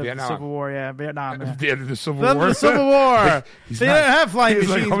the end of the Civil War. Yeah, Vietnam. Yeah. The end of the Civil War. The Civil War. They didn't have flying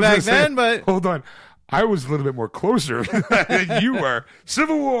machines back then, but hold on. I was a little bit more closer than you were.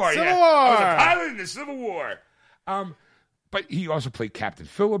 Civil War. Civil War. I was a pilot in the Civil War. But he also played Captain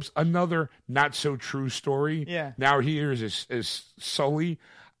Phillips, another not so true story. Yeah. Now here is Sully.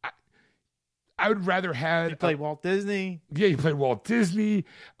 I would rather have. He played Walt Disney. Yeah, he played Walt Disney.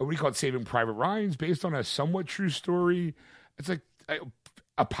 What do you call it? Saving Private Ryan's based on a somewhat true story. It's like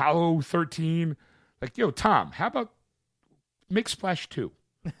Apollo 13. Like, Tom, how about make Splash 2?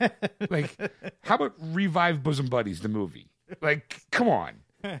 Like, how about revive Bosom Buddies, the movie? Like, come on.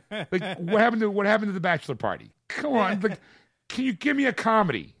 Like, what happened to the bachelor party? Come on. Like, can you give me a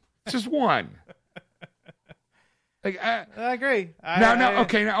comedy? Just one. Like, I agree. Now,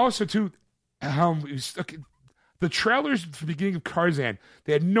 also too, the trailers at the beginning of Tarzan,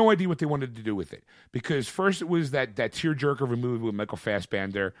 they had no idea what they wanted to do with it, because first it was that tearjerker of a movie with Michael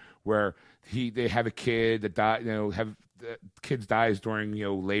Fassbender where they have a kid that kids dies during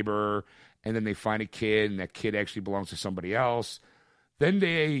labor, and then they find a kid, and that kid actually belongs to somebody else. Then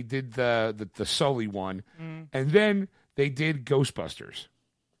they did the Sully one, and then they did Ghostbusters.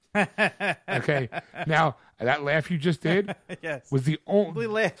 Okay, now that laugh you just did was the only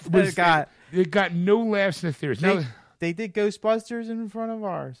laugh that it got. It got no laughs in the theaters. They did Ghostbusters in front of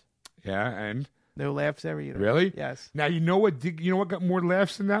ours. Yeah, and no laughs there either. Really? Yes. Now you know what got more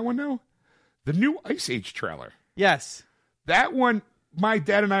laughs than that one though? The new Ice Age trailer. Yes. That one, my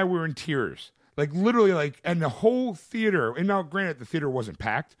dad and I were in tears. Like, literally, and the whole theater, and now, granted, the theater wasn't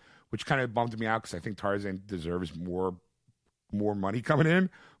packed, which kind of bummed me out because I think Tarzan deserves more money coming in,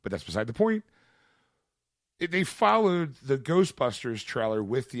 but that's beside the point. They followed the Ghostbusters trailer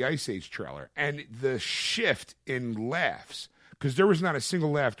with the Ice Age trailer, and the shift in laughs, because there was not a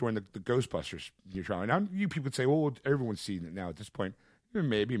single laugh during the Ghostbusters trailer. Now, you people would say, well, everyone's seen it now at this point.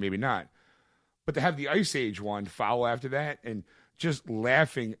 Maybe, maybe not. But to have the Ice Age one follow after that, and just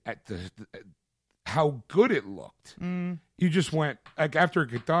laughing at how good it looked. You just went, like, after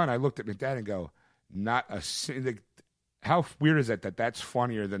it got done, I looked at my dad and go, how weird is that that's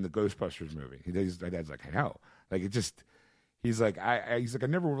funnier than the Ghostbusters movie? My dad's like, I know. Like, it just, he's like, I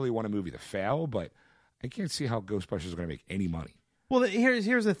never really want a movie to fail, but I can't see how Ghostbusters is going to make any money. Well,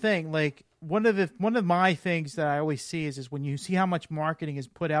 here's the thing. Like, one of my things that I always see is when you see how much marketing is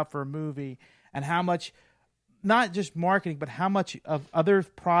put out for a movie, and how much, not just marketing, but how much of other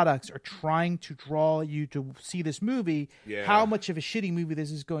products are trying to draw you to see this movie, how much of a shitty movie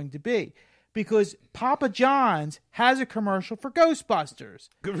this is going to be. Because Papa John's has a commercial for Ghostbusters.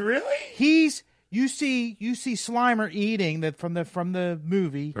 Really? You see Slimer eating from the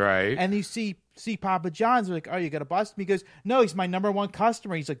movie, right? And you see Papa John's, like, oh, you got to bust him. He goes, no, he's my number one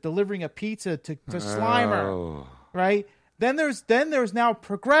customer. He's like delivering a pizza to Slimer, right? Then there's now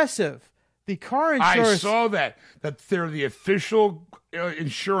Progressive. The car insurance. I saw that they're the official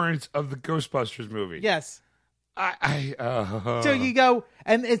insurance of the Ghostbusters movie. Yes. So you go,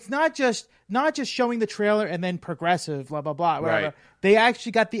 and it's not just showing the trailer and then Progressive, blah blah blah, whatever. Right. They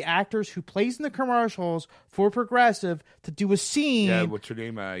actually got the actors who plays in the commercials for Progressive to do a scene. Yeah, what's her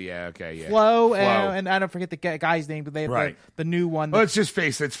name? Flo. And I don't forget the guy's name, but they have the new one. Let's just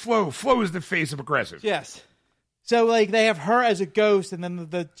face it, it's Flo. Flo is the face of Progressive. Yes. So, like, they have her as a ghost, and then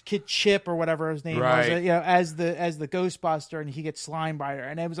the kid Chip or whatever his name was, as the Ghostbuster, and he gets slimed by her.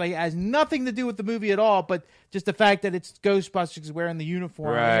 And it was like, it has nothing to do with the movie at all, but just the fact that it's Ghostbusters wearing the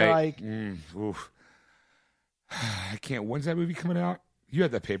uniform. Right. Oof. I can't. When's that movie coming out? You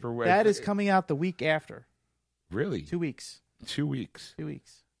had that paper. That is coming out the week after. Really? 2 weeks. 2 weeks. 2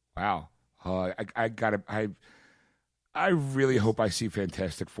 weeks. Wow. I really hope I see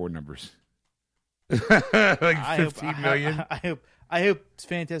Fantastic Four numbers. Like 15 million. I hope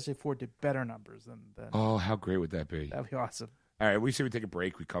Fantastic Four did better numbers than. Oh, how great would that be? That'd be awesome. All right, we say we take a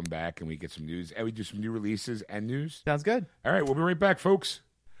break, we come back, and we get some news, and we do some new releases and news. Sounds good. All right, we'll be right back, folks.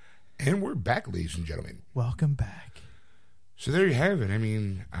 And we're back, ladies and gentlemen. Welcome back. So there you have it. I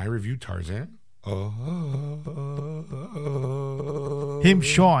mean, I reviewed Tarzan. Him,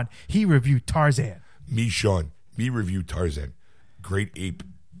 Sean, he reviewed Tarzan. Me, Sean. Me review Tarzan. Great ape.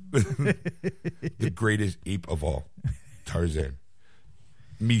 The greatest ape of all. Tarzan.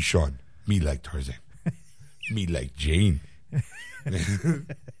 Me, Sean. Me like Tarzan. Me like Jane.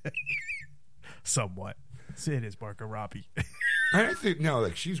 Somewhat. It is Margot Robbie. I think, no,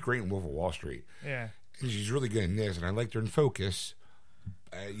 like, she's great in Wolf of Wall Street. Yeah. And she's really good in this, and I liked her in Focus.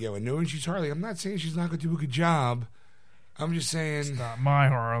 And knowing she's Harley, I'm not saying she's not going to do a good job. I'm just saying... It's not my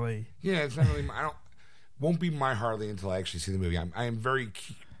Harley. Yeah, it's not really... won't be my Harley until I actually see the movie. I am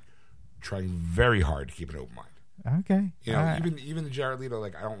trying very hard to keep an open mind. Okay. You know, even the Jared Leto,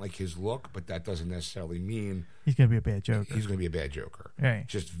 like, I don't like his look, but that doesn't necessarily mean he's going to be a bad Joker. He's going to be a bad Joker. Right.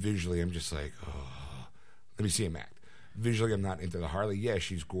 Just visually, I'm just like, oh, let me see him act. Visually, I'm not into the Harley. Yeah,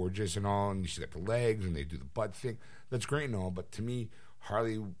 she's gorgeous and all, and she's got the legs, and they do the butt thing. That's great and all, but to me,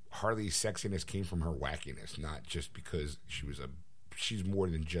 Harley's sexiness came from her wackiness, not just because she's more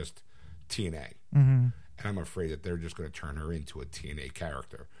than just TNA. Mm-hmm. And I'm afraid that they're just going to turn her into a TNA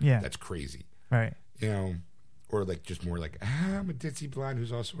character. Yeah. That's crazy. Right. You know, or like just more like, I'm a ditzy blonde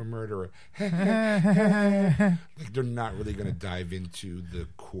who's also a murderer. Like they're not really going to dive into the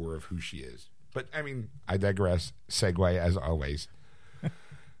core of who she is. But, I mean, I digress. Segue, as always. What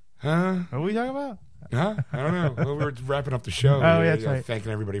are we talking about? Huh? I don't know. Well, we're wrapping up the show. Oh, yeah, that's right.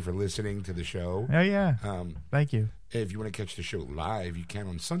 Thanking everybody for listening to the show. Oh, yeah. Thank you. If you want to catch the show live, you can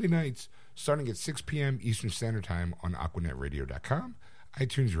on Sunday nights, starting at 6 p.m. Eastern Standard Time on AquanetRadio.com,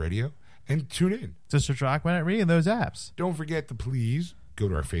 iTunes Radio, and tune in. Just search Aquanet Radio in those apps. Don't forget to please go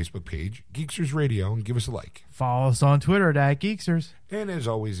to our Facebook page, Geeksters Radio, and give us a like. Follow us on Twitter at Geeksters. And as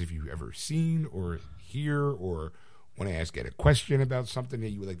always, if you've ever seen or hear or want to ask Ed a question about something that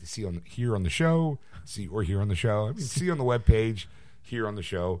you would like to see hear on the show, see on the webpage, hear on the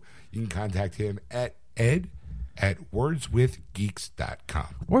show, you can contact him at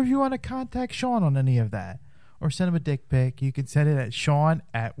ed@wordswithgeeks.com. Or if you want to contact Sean on any of that, or send him a dick pic, you can send it at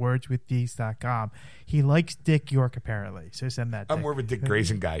Sean@wordswithgeeks.com. He likes Dick York, apparently, so send that. I'm more of a Dick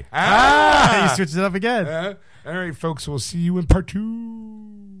Grayson guy. He switches it up again. All right, folks, we'll see you in part 2.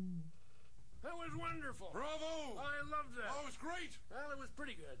 That was wonderful. Bravo! I loved that. Oh, it was great. Well, it was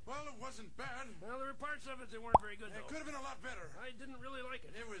pretty good. Well, it wasn't bad. Well, there were parts of it that weren't very good, It though. could have been a lot better. I didn't really like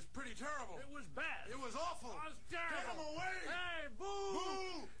it. It was pretty terrible. It was bad. It was awful. It was Get terrible. him away! Hey, boo!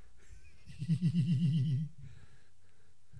 Boo!